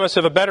a promise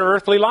of a better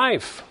earthly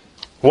life.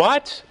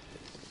 What?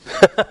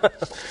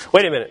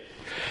 Wait a minute.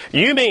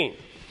 You mean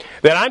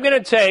that I'm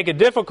going to take a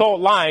difficult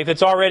life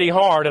that's already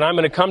hard and I'm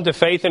going to come to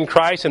faith in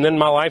Christ and then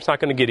my life's not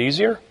going to get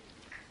easier?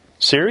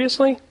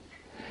 Seriously?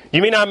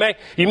 You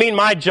mean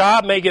my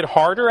job may get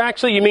harder,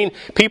 actually? You mean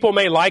people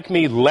may like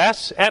me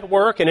less at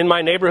work and in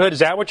my neighborhood? Is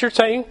that what you're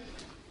saying?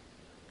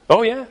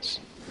 Oh, yes.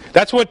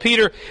 That's what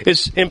Peter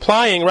is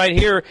implying right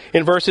here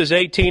in verses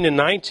 18 and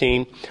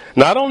 19.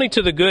 Not only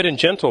to the good and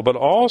gentle, but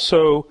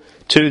also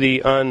to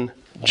the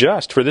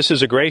unjust. For this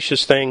is a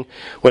gracious thing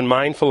when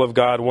mindful of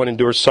God, one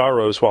endures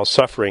sorrows while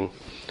suffering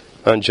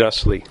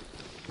unjustly.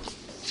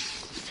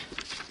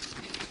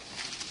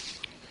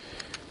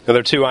 Now,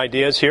 there are two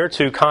ideas here,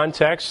 two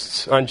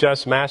contexts,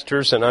 unjust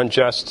masters and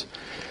unjust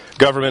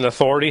government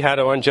authority. How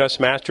do unjust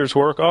masters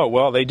work? Oh,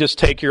 well, they just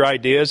take your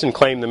ideas and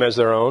claim them as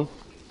their own.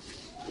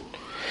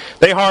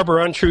 They harbor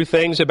untrue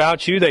things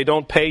about you. They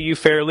don't pay you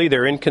fairly.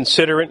 They're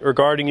inconsiderate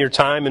regarding your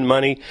time and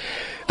money.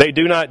 They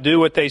do not do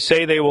what they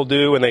say they will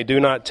do, and they do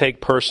not take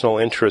personal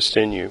interest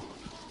in you.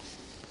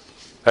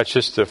 That's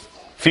just a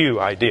few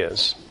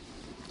ideas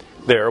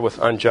there with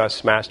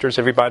unjust masters.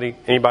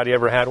 Anybody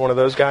ever had one of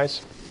those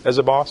guys as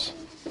a boss?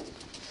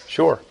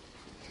 Sure.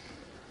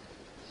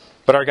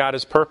 But our God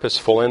is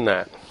purposeful in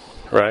that,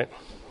 right?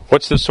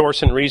 What's the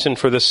source and reason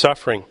for this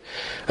suffering?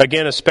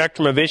 Again, a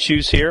spectrum of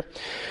issues here.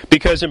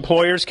 Because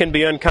employers can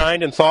be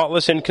unkind and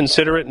thoughtless,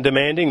 inconsiderate and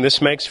demanding,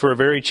 this makes for a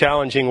very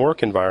challenging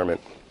work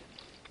environment.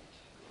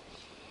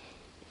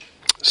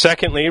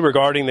 Secondly,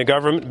 regarding the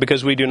government,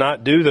 because we do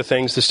not do the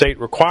things the state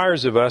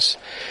requires of us,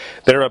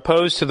 that are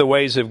opposed to the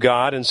ways of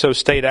God, and so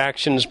state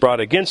action is brought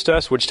against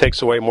us, which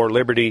takes away more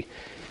liberty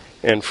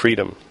and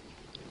freedom.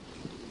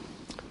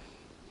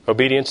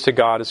 Obedience to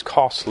God is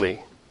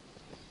costly.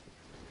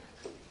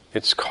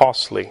 It's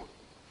costly.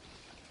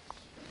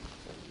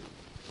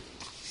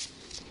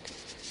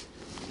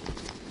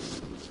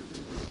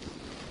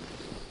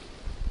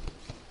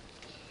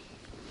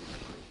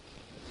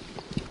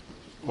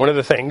 One of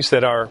the things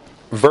that our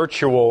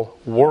virtual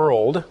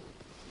world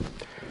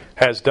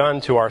has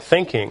done to our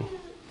thinking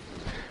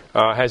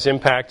has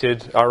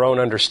impacted our own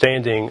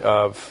understanding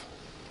of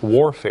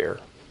warfare.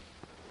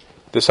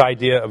 This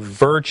idea of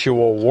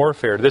virtual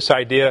warfare, this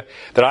idea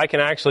that I can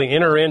actually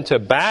enter into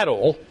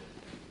battle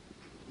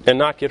and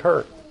not get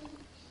hurt.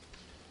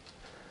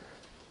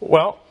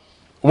 Well,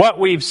 what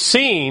we've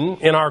seen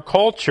in our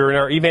culture, in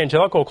our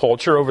evangelical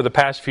culture over the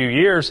past few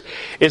years,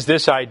 is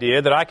this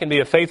idea that I can be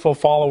a faithful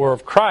follower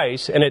of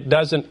Christ and it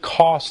doesn't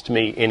cost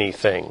me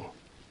anything.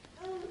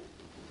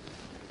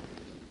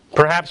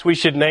 Perhaps we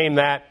should name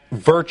that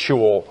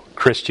virtual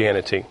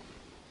Christianity.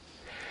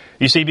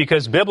 You see,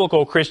 because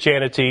biblical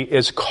Christianity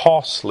is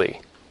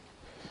costly.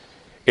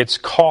 It's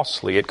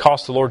costly. It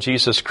cost the Lord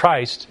Jesus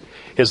Christ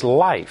His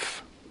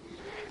life.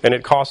 And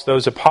it cost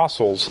those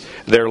apostles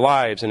their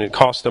lives. And it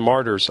cost the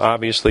martyrs,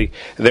 obviously,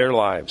 their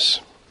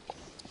lives.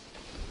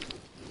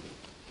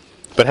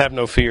 But have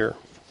no fear.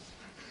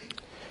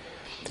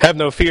 Have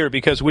no fear,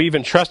 because we've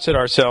entrusted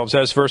ourselves,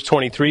 as verse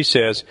 23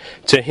 says,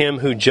 to Him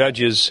who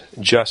judges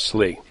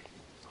justly.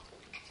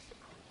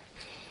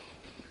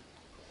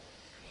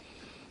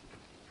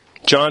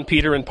 John,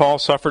 Peter, and Paul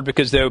suffered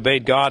because they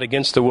obeyed God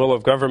against the will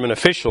of government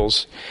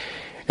officials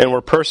and were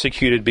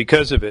persecuted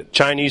because of it.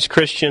 Chinese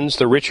Christians,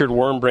 the Richard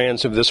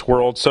Wurmbrands of this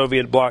world,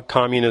 Soviet bloc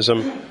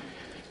communism,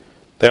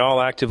 they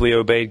all actively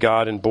obeyed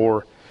God and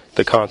bore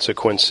the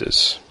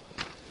consequences.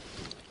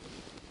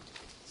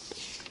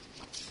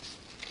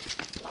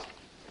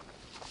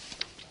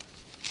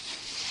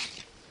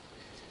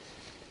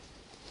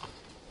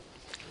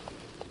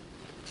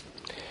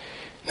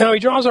 Now he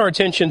draws our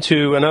attention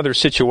to another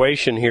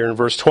situation here in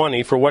verse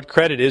 20. For what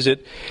credit is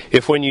it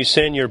if when you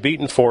sin you're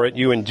beaten for it,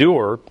 you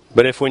endure,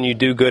 but if when you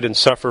do good and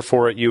suffer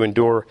for it, you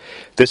endure?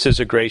 This is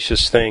a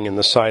gracious thing in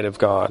the sight of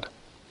God.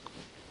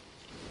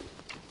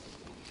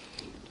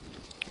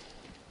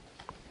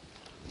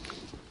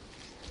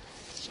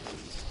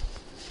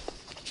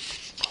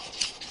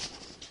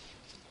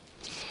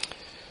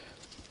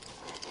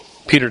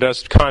 Peter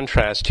does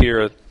contrast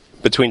here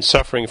between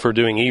suffering for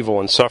doing evil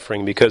and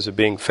suffering because of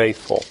being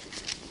faithful.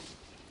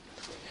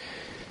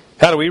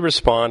 How do we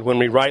respond when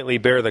we rightly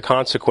bear the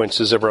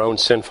consequences of our own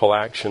sinful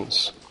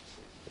actions?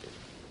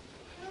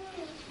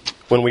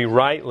 When we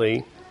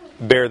rightly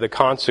bear the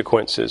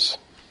consequences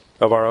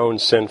of our own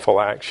sinful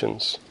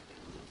actions.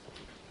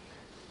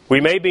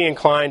 We may be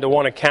inclined to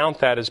want to count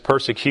that as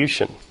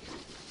persecution.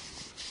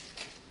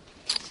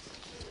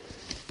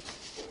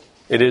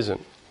 It isn't.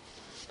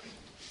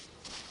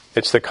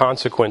 It's the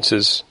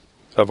consequences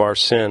of our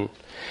sin.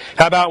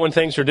 How about when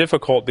things are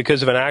difficult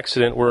because of an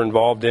accident we're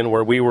involved in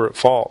where we were at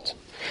fault?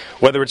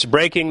 Whether it's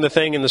breaking the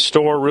thing in the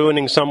store,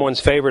 ruining someone's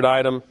favorite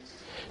item,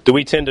 do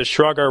we tend to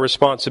shrug our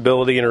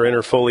responsibility and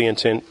enter fully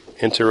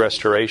into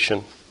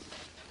restoration?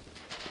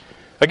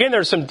 Again,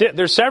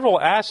 there's several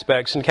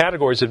aspects and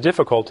categories of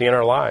difficulty in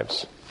our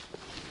lives.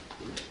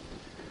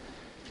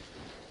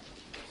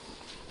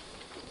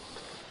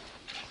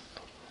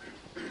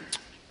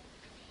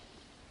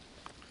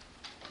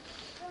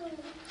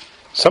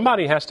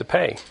 Somebody has to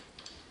pay.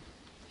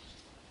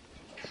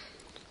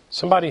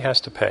 Somebody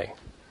has to pay.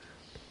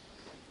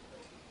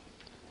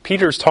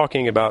 Peter's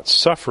talking about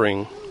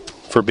suffering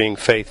for being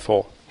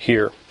faithful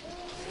here.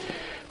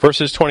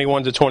 Verses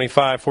 21 to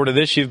 25, for to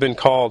this you've been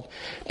called,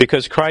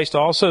 because Christ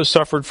also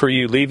suffered for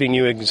you, leaving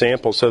you an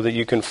example so that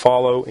you can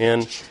follow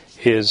in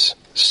His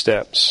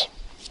steps.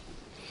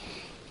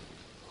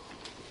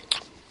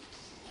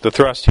 The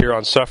thrust here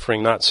on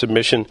suffering, not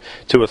submission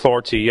to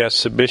authority. Yes,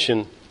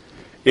 submission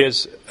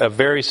is a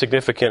very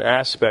significant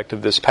aspect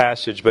of this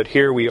passage, but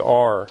here we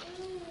are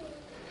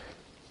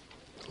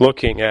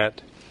looking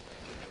at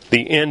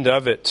the end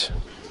of it.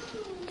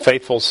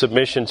 Faithful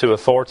submission to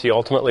authority,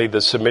 ultimately the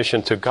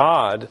submission to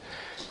God,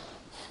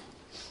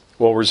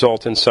 will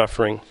result in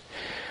suffering.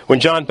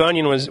 When John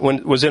Bunyan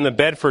was in the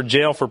Bedford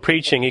jail for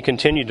preaching, he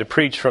continued to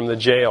preach from the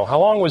jail. How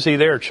long was he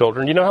there,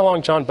 children? Do you know how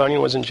long John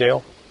Bunyan was in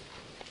jail?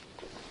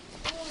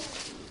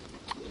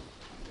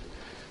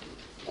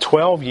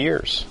 12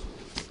 years.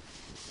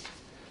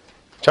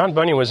 John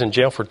Bunyan was in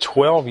jail for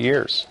 12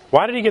 years.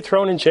 Why did he get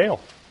thrown in jail?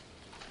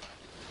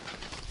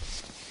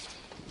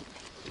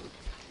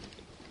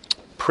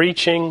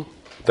 Preaching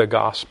the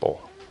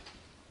gospel.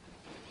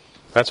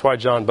 That's why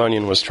John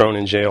Bunyan was thrown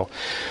in jail.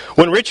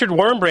 When Richard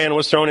Wurmbrand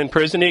was thrown in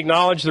prison, he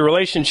acknowledged the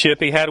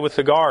relationship he had with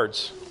the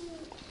guards.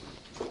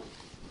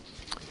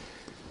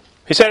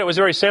 He said it was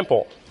very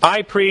simple.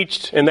 I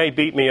preached and they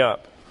beat me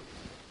up.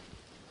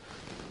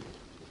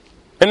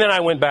 And then I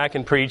went back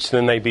and preached, and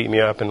then they beat me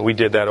up, and we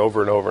did that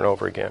over and over and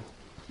over again.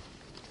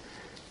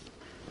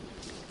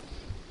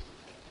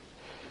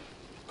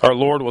 Our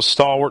Lord was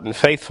stalwart and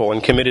faithful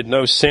and committed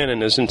no sin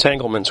in His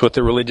entanglements with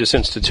the religious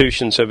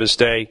institutions of His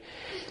day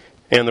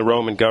and the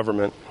Roman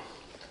government.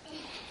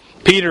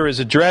 Peter is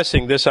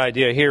addressing this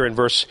idea here in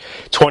verse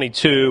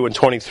 22 and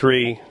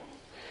 23,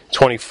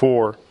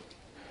 24.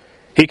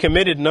 He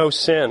committed no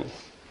sin,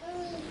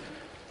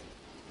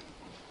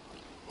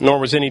 nor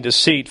was any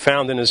deceit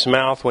found in his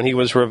mouth. When he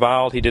was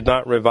reviled, he did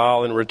not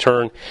revile in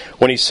return.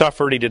 When he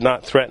suffered, he did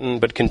not threaten,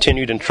 but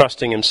continued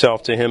entrusting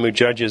himself to Him who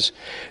judges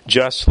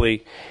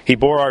justly. He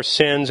bore our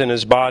sins in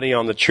His body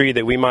on the tree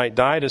that we might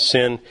die to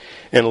sin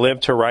and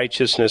live to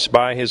righteousness.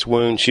 By His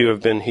wounds you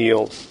have been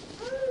healed.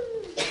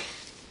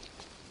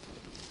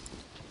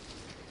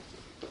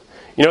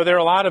 You know, there are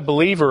a lot of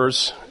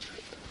believers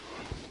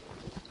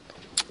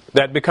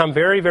that become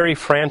very, very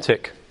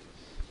frantic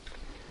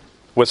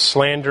with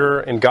slander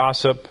and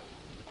gossip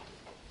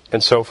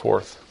and so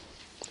forth.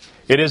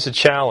 It is a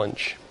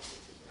challenge.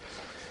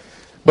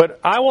 But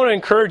I want to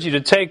encourage you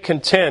to take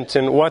content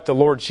in what the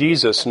Lord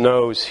Jesus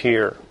knows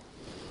here.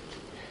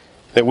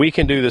 That we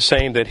can do the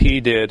same that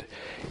He did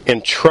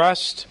and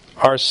trust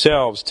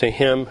ourselves to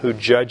Him who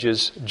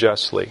judges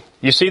justly.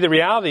 You see, the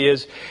reality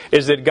is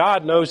that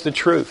God knows the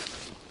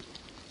truth.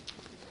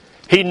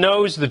 He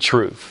knows the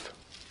truth.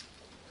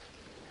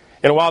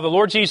 And while the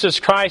Lord Jesus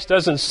Christ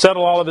doesn't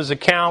settle all of His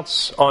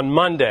accounts on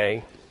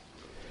Monday,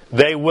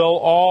 they will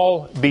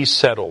all be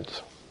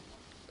settled.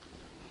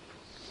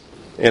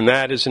 And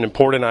that is an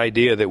important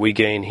idea that we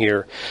gain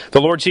here.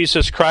 The Lord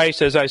Jesus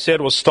Christ, as I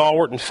said, was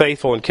stalwart and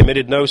faithful and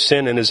committed no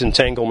sin in His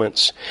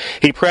entanglements.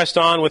 He pressed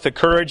on with the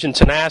courage and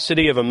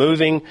tenacity of a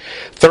moving,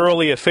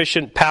 thoroughly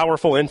efficient,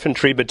 powerful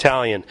infantry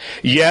battalion.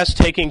 Yes,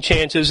 taking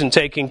chances and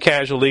taking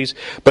casualties,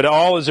 but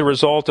all as a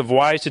result of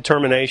wise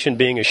determination,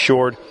 being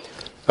assured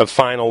of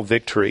final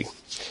victory.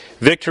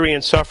 Victory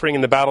and suffering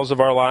in the battles of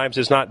our lives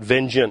is not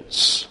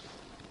vengeance.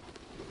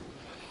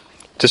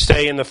 To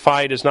stay in the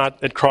fight is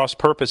not at cross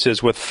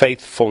purposes with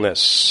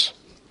faithfulness.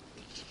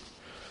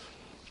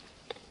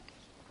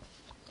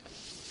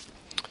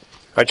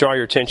 I draw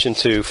your attention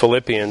to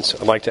Philippians.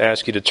 I'd like to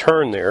ask you to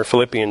turn there.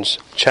 Philippians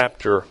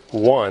chapter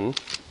 1.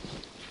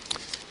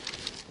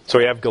 So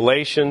we have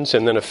Galatians,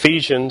 and then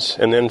Ephesians,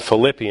 and then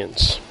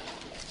Philippians.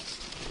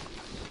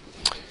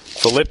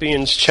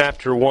 Philippians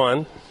chapter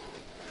 1.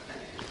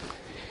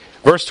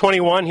 Verse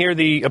 21, here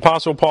the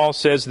Apostle Paul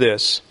says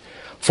this,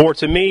 "For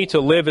to me to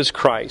live is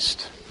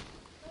Christ,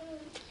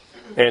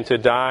 and to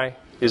die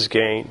is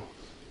gain."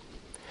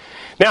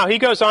 Now, he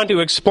goes on to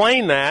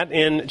explain that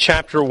in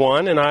chapter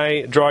 1, and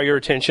I draw your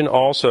attention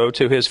also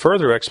to his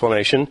further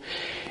explanation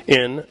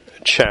in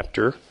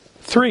chapter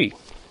 3.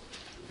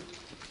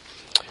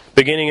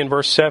 Beginning in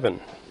verse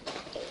 7.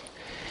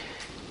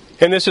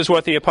 And this is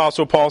what the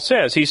Apostle Paul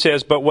says. He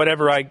says, "But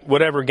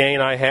whatever gain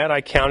I had,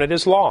 I counted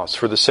as loss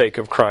for the sake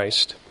of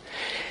Christ.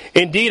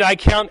 Indeed, I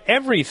count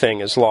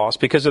everything as loss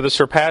because of the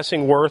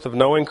surpassing worth of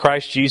knowing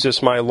Christ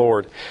Jesus my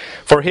Lord.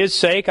 For His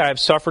sake I have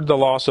suffered the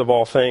loss of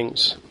all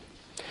things,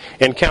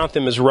 and count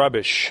them as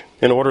rubbish,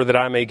 in order that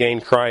I may gain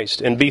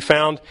Christ, and be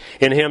found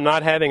in Him,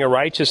 not having a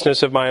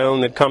righteousness of my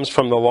own that comes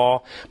from the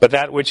law, but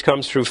that which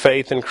comes through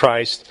faith in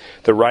Christ,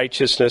 the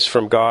righteousness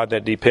from God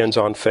that depends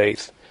on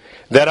faith.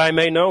 That I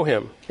may know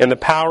Him, and the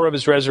power of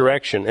His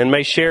resurrection, and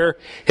may share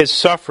His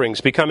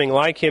sufferings, becoming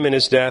like Him in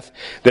His death,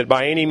 that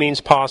by any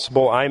means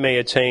possible I may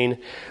attain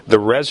the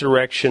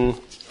resurrection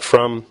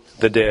from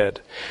the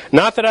dead.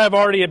 Not that I have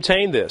already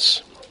obtained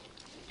this,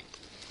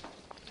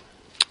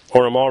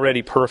 or am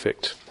already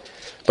perfect,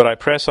 but I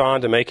press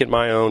on to make it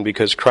my own,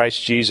 because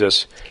Christ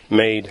Jesus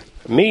made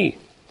me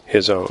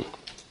His own."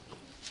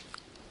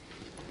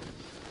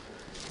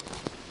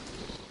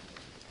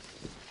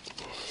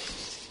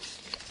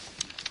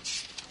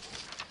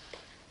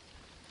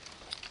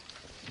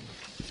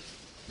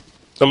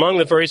 Among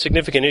the very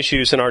significant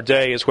issues in our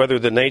day is whether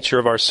the nature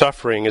of our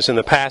suffering is in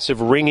the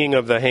passive wringing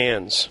of the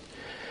hands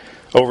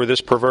over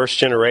this perverse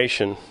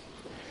generation,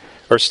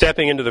 or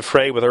stepping into the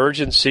fray with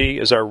urgency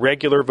as our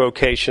regular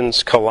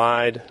vocations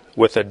collide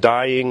with a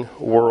dying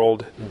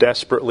world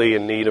desperately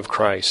in need of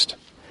Christ.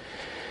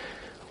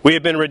 We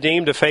have been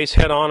redeemed to face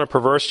head-on a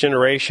perverse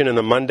generation in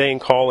the mundane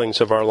callings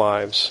of our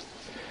lives.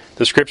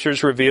 The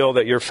Scriptures reveal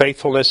that your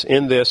faithfulness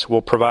in this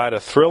will provide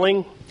a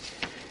thrilling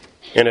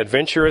and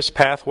adventurous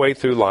pathway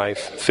through life,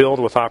 filled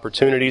with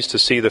opportunities to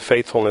see the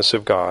faithfulness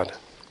of God.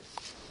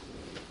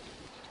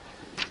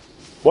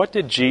 What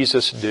did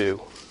Jesus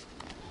do?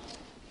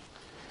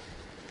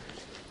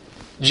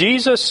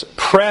 Jesus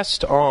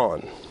pressed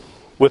on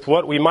with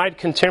what we might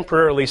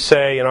contemporarily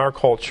say in our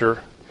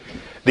culture,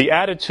 the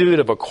attitude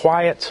of a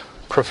quiet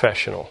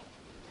professional.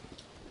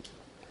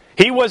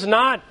 He was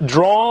not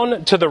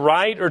drawn to the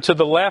right or to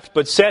the left,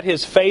 but set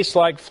his face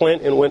like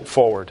flint and went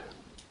forward,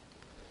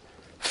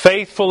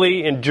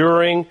 faithfully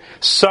enduring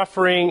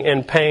suffering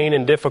and pain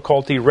and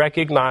difficulty,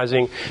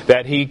 recognizing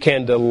that he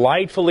can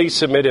delightfully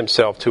submit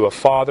himself to a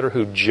Father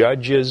who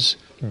judges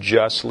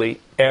justly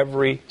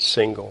every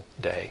single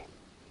day.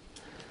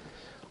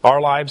 Our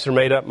lives are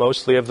made up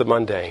mostly of the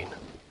mundane,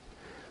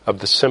 of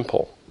the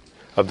simple,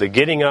 of the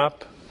getting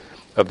up,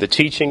 of the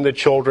teaching the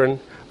children,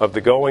 of the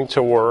going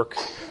to work,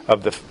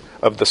 of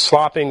the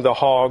slopping the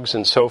hogs,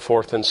 and so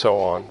forth and so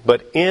on.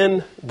 But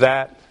in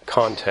that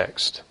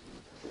context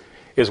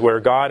is where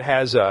God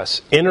has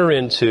us enter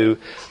into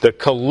the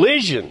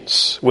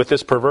collisions with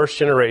this perverse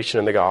generation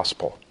in the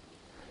gospel.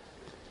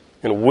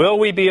 And will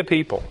we be a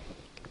people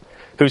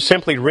who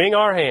simply wring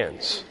our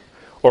hands,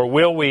 or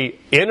will we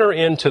enter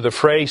into the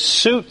fray,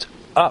 suit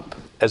up,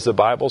 as the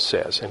Bible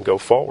says, and go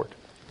forward?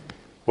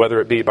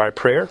 Whether it be by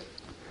prayer,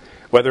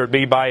 whether it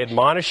be by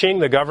admonishing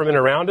the government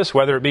around us,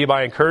 whether it be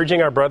by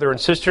encouraging our brother and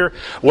sister,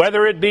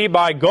 whether it be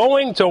by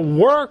going to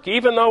work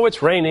even though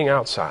it's raining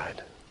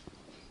outside.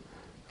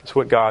 That's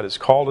what God has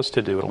called us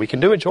to do, and we can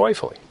do it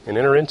joyfully and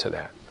enter into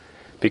that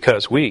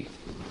because we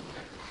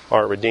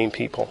are a redeemed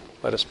people.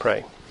 Let us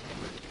pray.